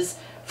resources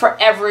for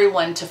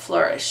everyone to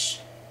flourish.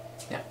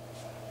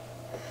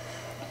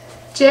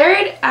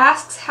 Jared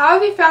asks, how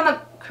have you found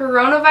that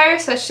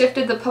coronavirus has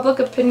shifted the public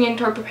opinion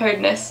toward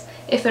preparedness,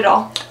 if at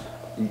all?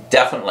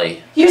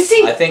 Definitely. You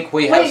see, I think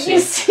we have you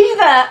see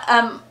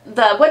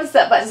the what is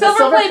that button? Silver the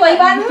silver play play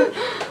button?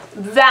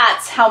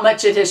 That's how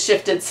much it has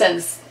shifted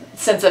since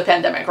the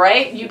pandemic,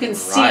 right? You can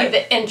see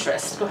the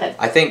interest. Go ahead.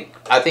 I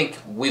think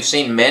we've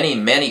seen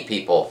many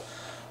people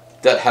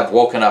that have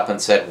woken up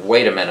and said,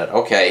 wait a minute,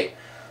 okay,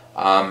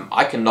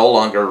 I can no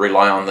longer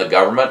rely on the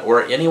government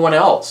or anyone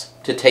else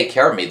to take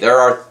care of me. There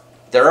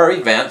are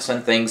events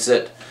and things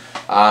that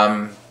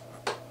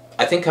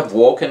I think have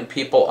woken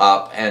people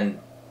up, and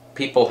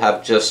people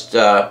have just,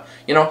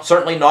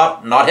 certainly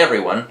not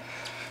everyone,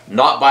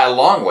 not by a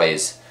long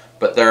ways,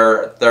 but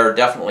there are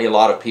definitely a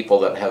lot of people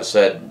that have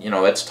said,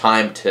 it's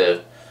time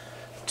to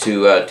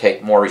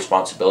take more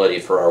responsibility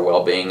for our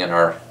well-being and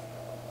our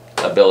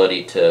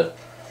ability to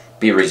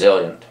be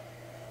resilient.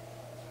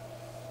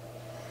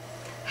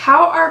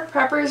 How are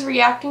preppers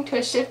reacting to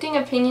a shifting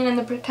opinion and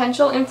the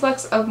potential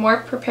influx of more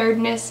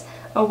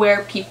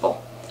preparedness-aware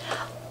people?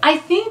 I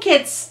think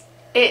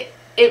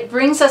it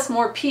brings us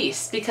more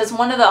peace, because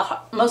one of the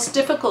most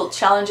difficult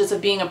challenges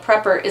of being a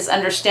prepper is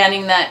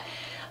understanding that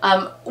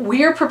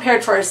we're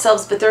prepared for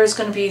ourselves, but there's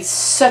going to be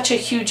such a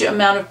huge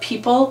amount of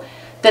people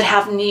that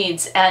have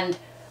needs, and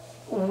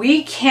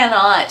we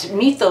cannot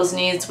meet those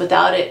needs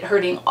without it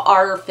hurting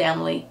our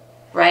family,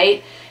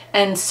 right?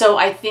 And so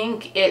I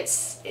think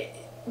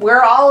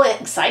we're all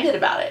excited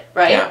about it,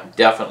 right? Yeah,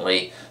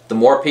 definitely. The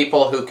more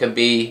people who can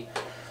be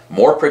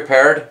more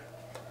prepared,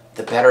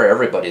 the better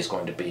everybody's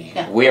going to be.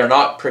 Yeah. We are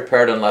not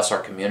prepared unless our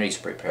community's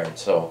prepared.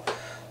 So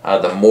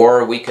the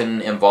more we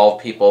can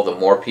involve people, the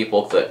more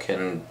people that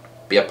can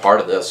be a part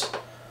of this,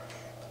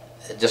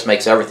 it just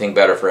makes everything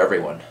better for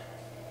everyone.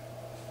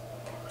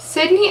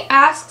 Sydney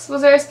asks,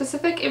 was there a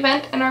specific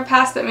event in our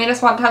past that made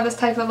us want to have this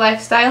type of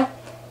lifestyle?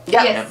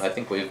 Yeah. Yes. Yeah, I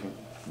think we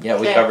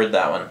covered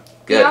that one.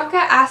 Good. Bianca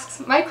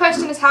asks, my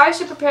question is how I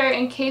should prepare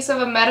in case of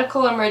a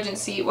medical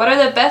emergency. What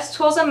are the best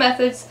tools and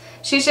methods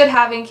she should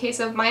have in case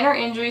of minor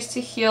injuries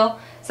to heal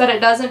so that it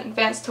doesn't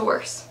advance to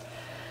worse?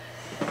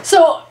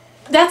 So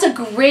that's a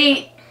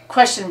great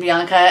question,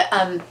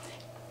 Bianca.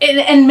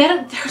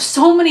 There's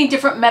so many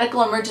different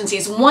medical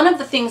emergencies. One of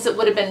the things that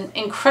would have been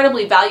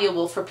incredibly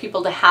valuable for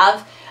people to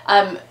have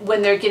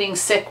when they're getting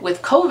sick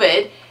with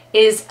COVID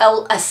is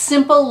a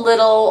simple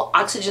little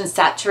oxygen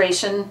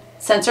saturation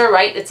sensor,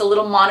 right? It's a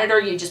little monitor.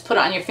 You just put it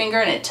on your finger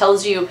and it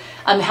tells you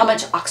how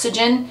much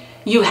oxygen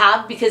you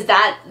have, because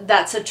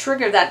that's a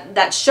trigger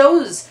that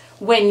shows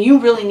when you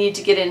really need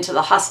to get into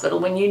the hospital,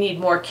 when you need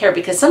more care,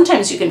 because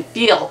sometimes you can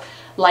feel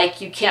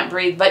like you can't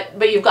breathe,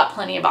 but you've got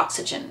plenty of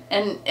oxygen.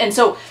 And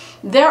so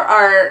there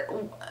are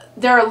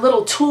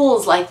little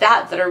tools like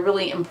that are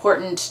really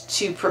important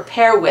to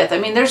prepare with. I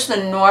mean, there's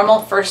the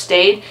normal first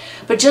aid,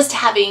 but just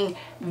having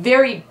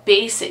very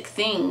basic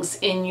things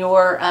in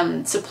your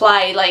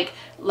supply, like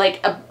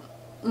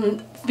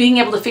being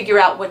able to figure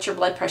out what your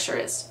blood pressure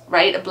is,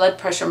 right? A blood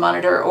pressure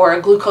monitor or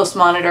a glucose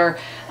monitor.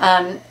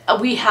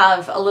 We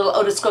have a little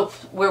otoscope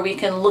where we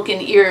can look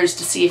in ears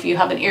to see if you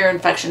have an ear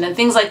infection and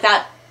things like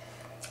that.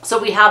 So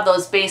we have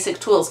those basic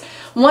tools.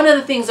 One of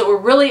the things that we're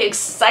really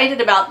excited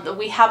about that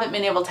we haven't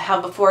been able to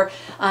have before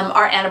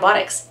are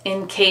antibiotics,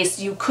 in case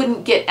you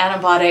couldn't get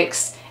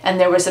antibiotics and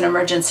there was an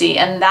emergency,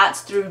 and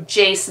that's through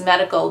Jase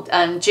Medical.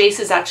 Jase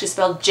is actually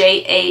spelled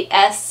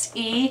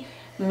J-A-S-E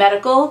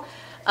Medical,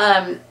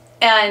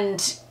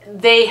 and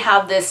they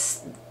have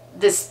this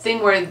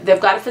thing where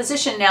they've got a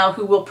physician now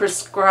who will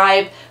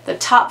prescribe the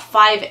top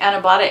 5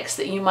 antibiotics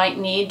that you might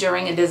need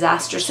during a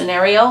disaster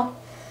scenario.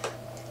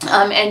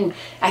 And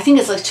I think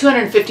it's like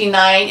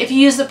 $259. If you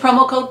use the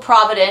promo code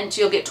Provident,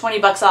 you'll get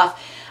 $20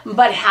 off.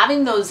 But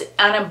having those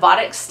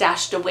antibiotics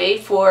stashed away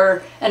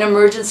for an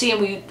emergency,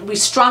 and we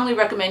strongly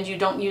recommend you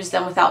don't use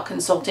them without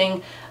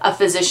consulting a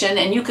physician.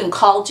 And you can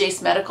call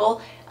Jase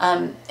Medical,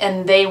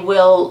 and they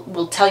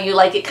will tell you,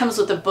 like, it comes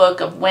with a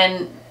book of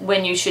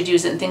when you should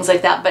use it and things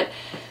like that. But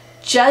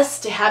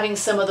just having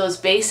some of those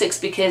basics,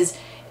 because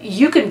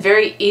you can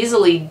very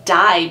easily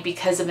die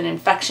because of an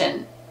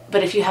infection.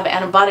 But if you have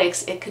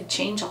antibiotics, it could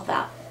change all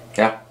that.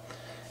 Yeah.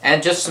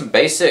 And just some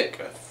basic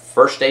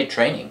first aid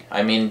training.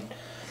 I mean,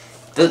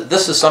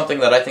 this is something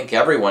that I think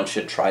everyone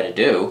should try to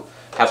do.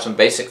 Have some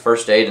basic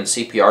first aid and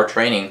CPR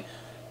training,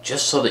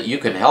 just so that you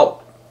can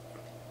help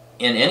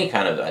in any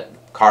kind of a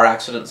car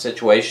accident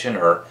situation,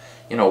 or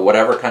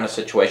whatever kind of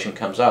situation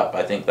comes up.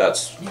 I think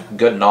that's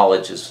good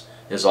knowledge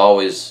is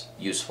always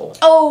useful.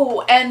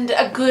 Oh, and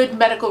a good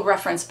medical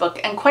reference book.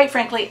 And quite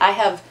frankly, I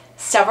have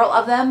several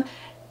of them.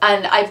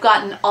 And I've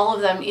gotten all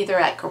of them either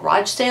at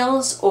garage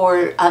sales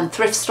or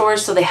thrift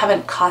stores, so they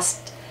haven't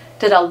costed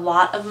a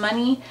lot of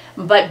money.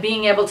 But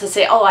being able to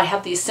say, oh, I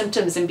have these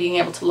symptoms, and being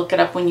able to look it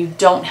up when you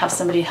don't have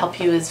somebody help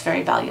you is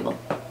very valuable.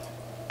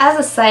 As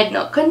a side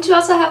note, couldn't you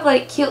also have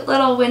like cute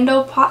little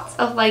window pots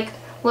of like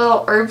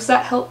little herbs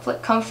that help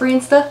like comfrey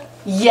and stuff?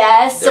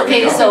 Yes.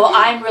 Okay, so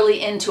I'm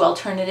really into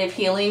alternative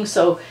healing,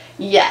 so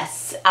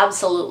yes,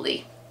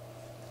 absolutely.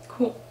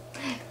 Cool.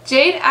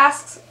 Jade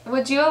asks,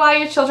 would you allow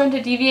your children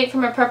to deviate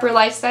from a prepper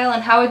lifestyle,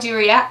 and how would you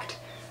react?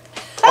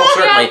 Oh,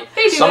 certainly.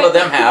 Yeah, some of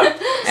them have.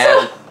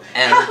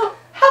 And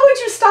how would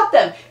you stop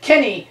them?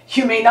 Kenny,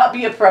 you may not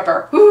be a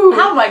prepper. Ooh,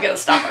 how am I going to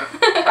stop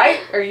her?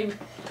 Right? Are you?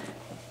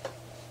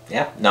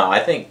 Yeah. No, I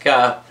think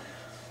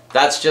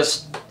that's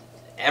just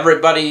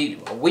everybody.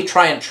 We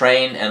try and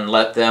train and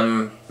let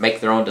them make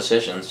their own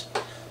decisions.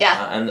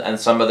 Yeah. And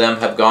some of them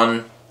have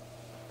gone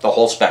the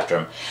whole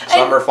spectrum.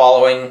 Some are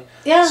following.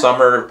 Yeah.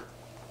 Some are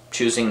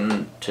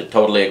choosing to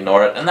totally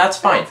ignore it, and that's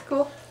fine. That's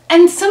cool.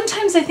 And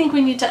sometimes I think we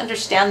need to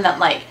understand that,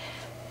 like,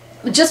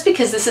 just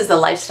because this is the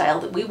lifestyle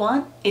that we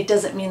want, it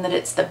doesn't mean that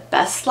it's the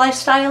best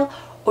lifestyle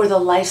or the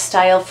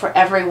lifestyle for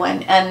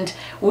everyone. And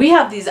we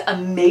have these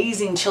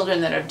amazing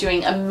children that are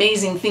doing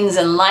amazing things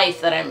in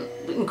life that I'm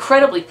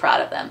incredibly proud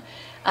of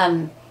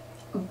them,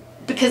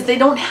 because they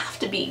don't have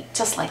to be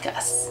just like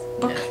us.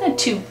 We're kind of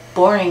two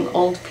boring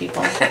old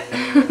people.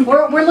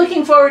 We're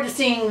looking forward to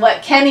seeing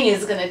what Kenny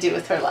is going to do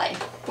with her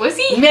life. Was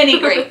he? Many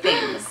great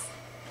things.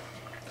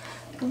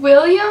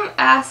 William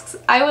asks,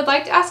 I would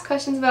like to ask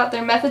questions about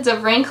their methods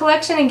of rain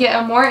collection and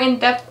get a more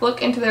in-depth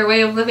look into their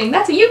way of living.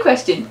 That's a you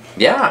question.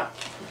 Yeah.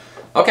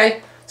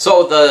 Okay.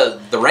 So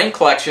the rain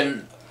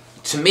collection,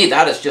 to me,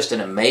 that is just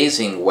an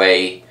amazing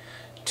way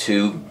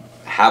to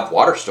have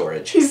water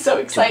storage. He's so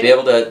excited. To be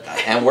able to,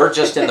 and we're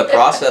just in the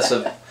process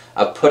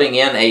of putting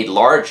in a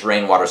large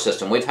rainwater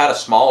system. We've had a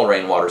small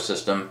rainwater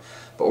system,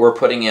 but we're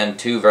putting in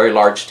 2 very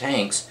large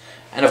tanks.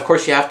 And of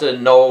course you have to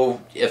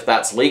know if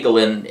that's legal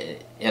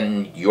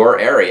in your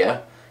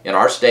area. In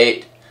our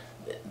state,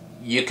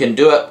 you can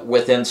do it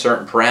within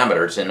certain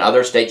parameters. In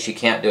other states you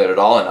can't do it at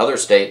all. In other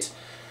states,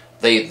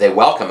 they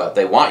welcome it.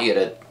 They want you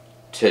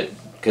to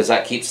because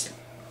that keeps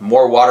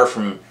more water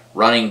from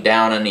running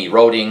down and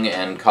eroding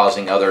and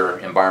causing other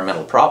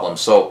environmental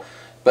problems. So,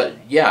 but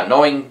yeah,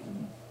 knowing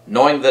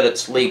that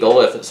it's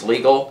legal, if it's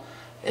legal,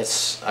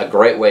 it's a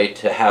great way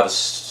to have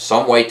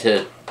some way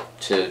to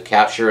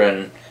capture,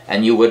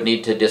 and you would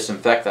need to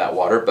disinfect that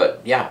water.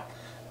 But yeah,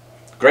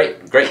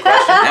 great question.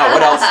 Now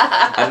what else?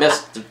 I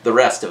missed the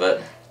rest of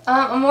it.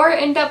 A more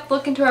in-depth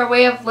look into our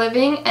way of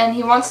living, and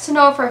he wants to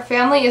know if our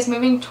family is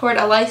moving toward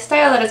a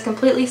lifestyle that is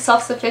completely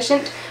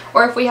self-sufficient,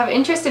 or if we have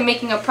interest in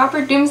making a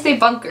proper doomsday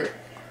bunker.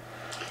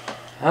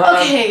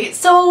 Okay,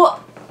 so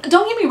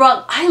don't get me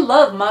wrong, I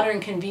love modern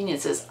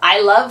conveniences.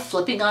 I love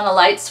flipping on a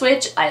light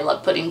switch. I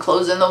love putting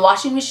clothes in the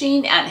washing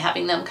machine and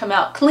having them come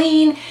out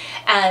clean.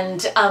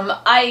 And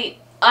I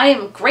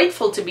am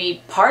grateful to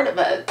be part of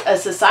a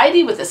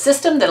society with a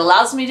system that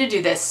allows me to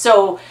do this.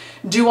 So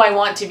do I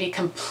want to be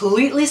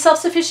completely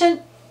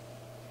self-sufficient?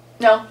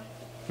 No.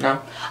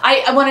 No.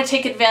 I want to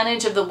take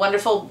advantage of the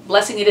wonderful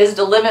blessing it is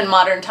to live in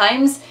modern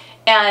times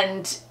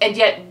and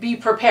yet be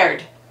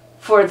prepared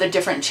for the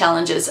different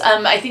challenges.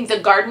 I think the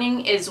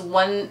gardening is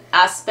one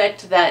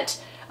aspect that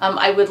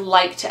I would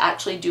like to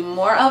actually do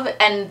more of,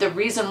 and the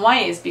reason why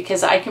is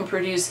because I can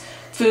produce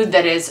food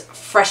that is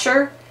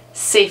fresher,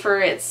 safer,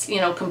 it's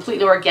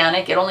completely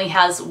organic, it only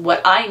has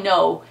what I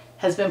know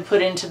has been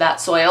put into that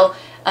soil,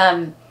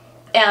 and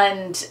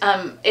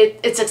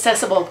it's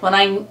accessible. When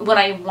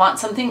I want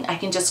something, I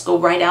can just go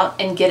right out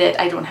and get it.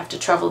 I don't have to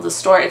travel to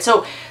store it.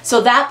 So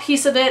that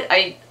piece of it,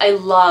 I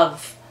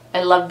love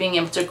being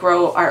able to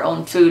grow our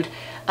own food,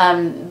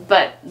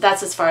 but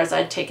that's as far as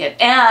I'd take it.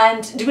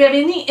 And do we have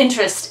any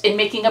interest in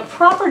making a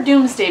proper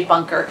doomsday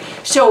bunker?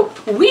 So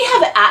we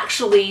have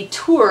actually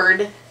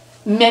toured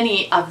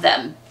many of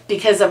them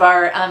because of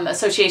our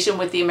association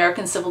with the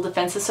American Civil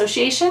Defense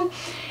Association,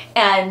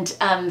 and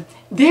some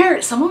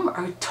of them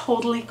are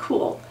totally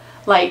cool,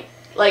 like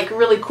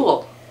really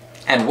cool.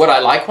 And would I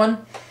like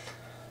one?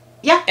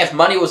 Yeah. If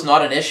money was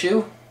not an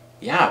issue.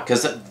 Yeah,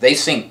 because they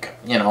sink,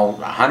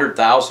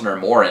 $100,000 or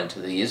more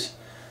into these.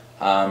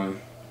 It's a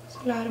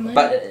lot of money.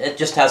 But it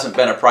just hasn't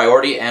been a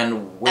priority,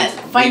 and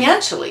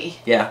financially.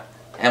 Yeah,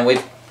 and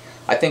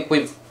I think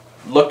we've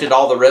looked at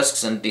all the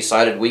risks and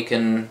decided we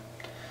can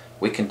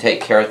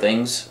take care of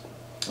things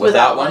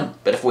without one.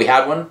 But if we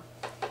had one.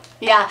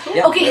 Yeah.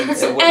 Okay.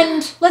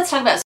 And let's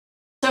talk about it.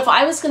 So if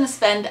I was going to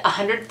spend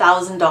 $100,000,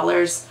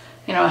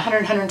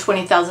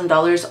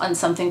 $120,000 on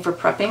something for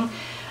prepping,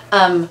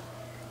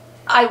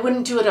 I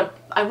wouldn't do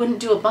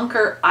a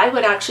bunker. I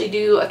would actually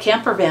do a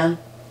camper van,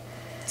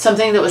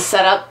 something that was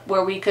set up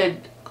where we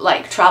could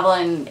travel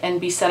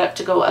and be set up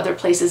to go other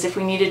places if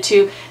we needed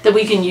to, that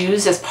we can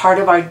use as part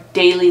of our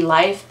daily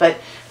life. But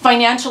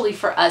financially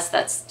for us,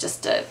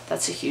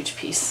 that's a huge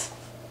piece.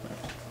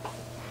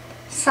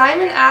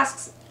 Simon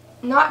asks,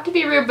 not to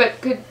be rude,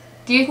 but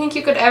do you think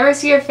you could ever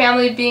see your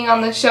family being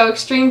on the show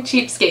Extreme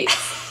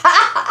Cheapskates?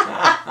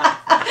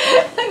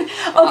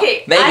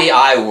 Okay. Maybe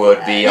I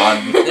would be on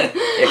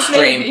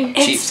Extreme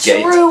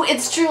Cheapskates.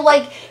 It's true.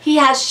 Like, he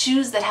has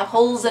shoes that have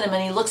holes in them,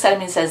 and he looks at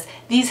them and says,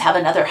 these have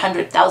another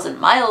 100,000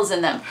 miles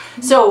in them.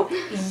 So,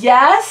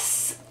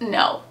 yes,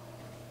 no.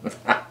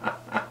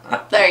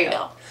 There you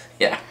go.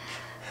 Yeah.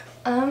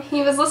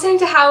 He was listening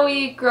to how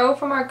we grow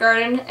from our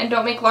garden and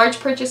don't make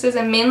large purchases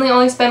and mainly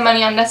only spend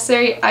money on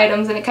necessary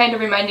items, and it kind of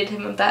reminded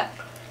him of that.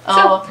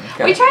 So,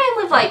 we try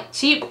and live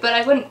cheap, but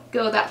I wouldn't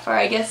go that far,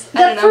 I guess.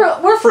 I don't know.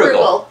 We're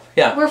frugal.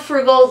 Yeah. We're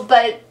frugal,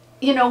 but,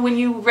 when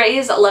you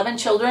raise 11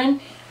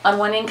 children on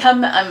one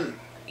income,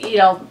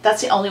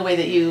 that's the only way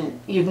that you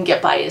can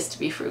get by, is to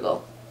be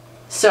frugal.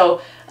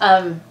 So,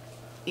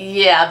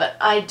 yeah, but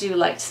I do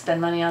like to spend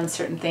money on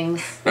certain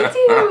things. Me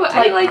too.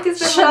 I like to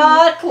spend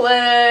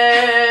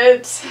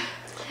chocolate,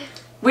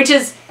 which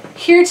is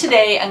here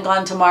today and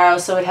gone tomorrow,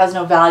 so it has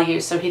no value,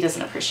 so he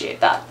doesn't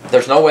appreciate that.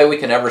 There's no way we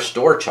can ever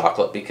store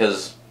chocolate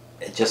because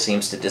it just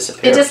seems to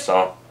disappear. It's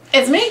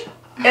me.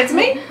 It's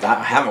me.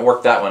 I haven't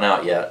worked that one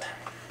out yet.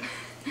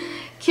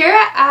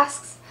 Kira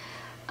asks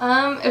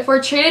if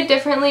we're treated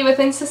differently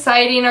within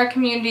society and our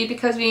community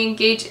because we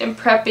engage in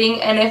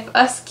prepping, and if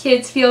us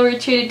kids feel we're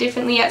treated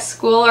differently at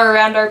school or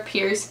around our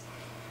peers.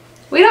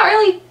 We don't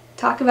really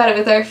talk about it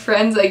with our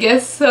friends, I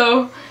guess,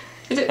 so...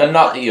 And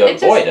not that you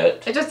avoid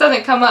it. It just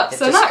doesn't come up,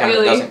 so not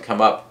really. It doesn't come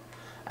up.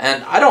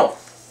 And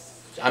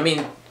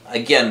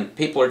again,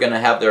 people are going to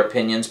have their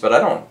opinions, but I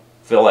don't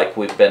feel like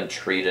we've been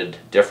treated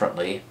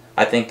differently.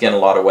 I think in a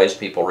lot of ways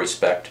people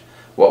respect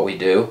what we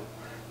do,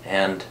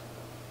 and...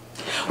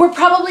 We're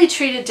probably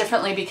treated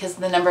differently because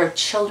of the number of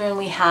children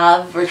we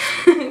have or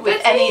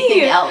with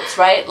anything else,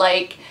 right?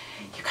 Like,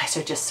 you guys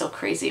are just so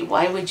crazy.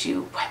 Why would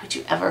you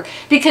ever?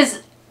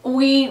 Because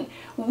we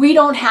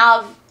don't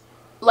have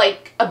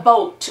like a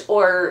boat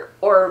or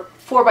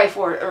 4x4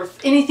 or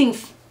anything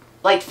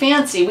like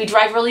fancy. We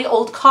drive really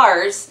old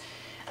cars.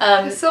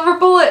 Silver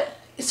bullet.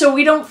 So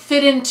we don't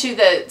fit into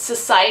the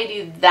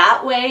society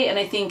that way, and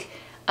I think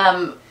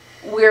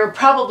we're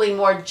probably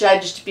more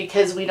judged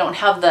because we don't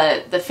have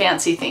the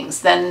fancy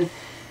things than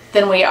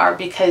we are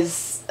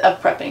because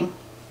of prepping.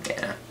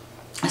 Yeah.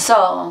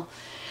 So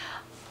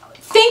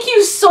thank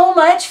you so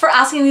much for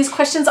asking these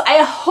questions.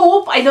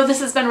 I know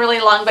this has been really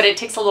long, but it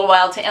takes a little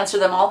while to answer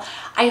them all.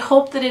 I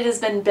hope that it has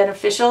been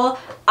beneficial.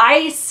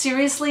 I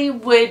seriously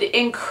would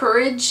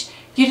encourage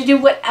you to do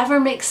whatever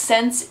makes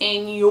sense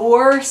in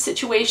your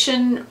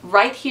situation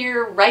right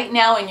here, right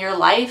now in your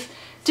life,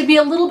 to be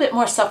a little bit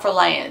more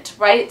self-reliant,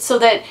 right? So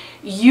that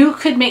you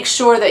could make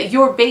sure that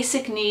your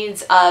basic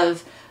needs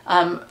of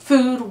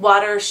food,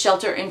 water,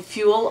 shelter, and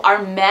fuel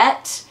are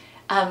met,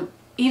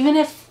 even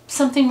if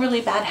something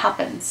really bad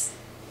happens.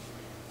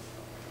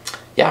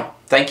 Yeah,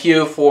 thank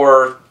you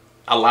for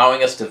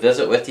allowing us to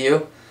visit with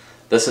you.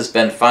 This has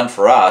been fun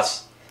for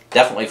us,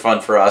 definitely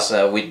fun for us.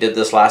 We did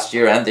this last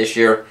year and this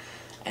year,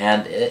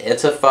 and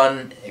it's a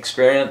fun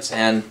experience.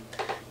 And,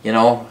 you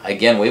know,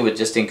 again, we would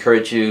just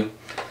encourage you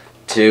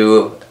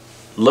to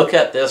look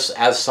at this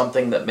as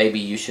something that maybe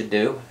you should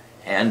do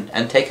and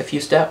take a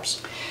few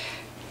steps.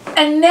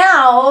 And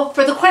now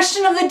for the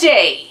question of the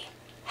day.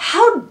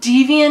 How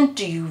deviant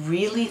do you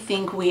really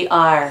think we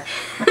are?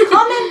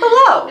 Comment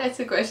below. That's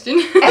a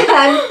question.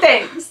 And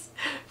thanks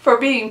for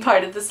being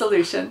part of the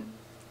solution.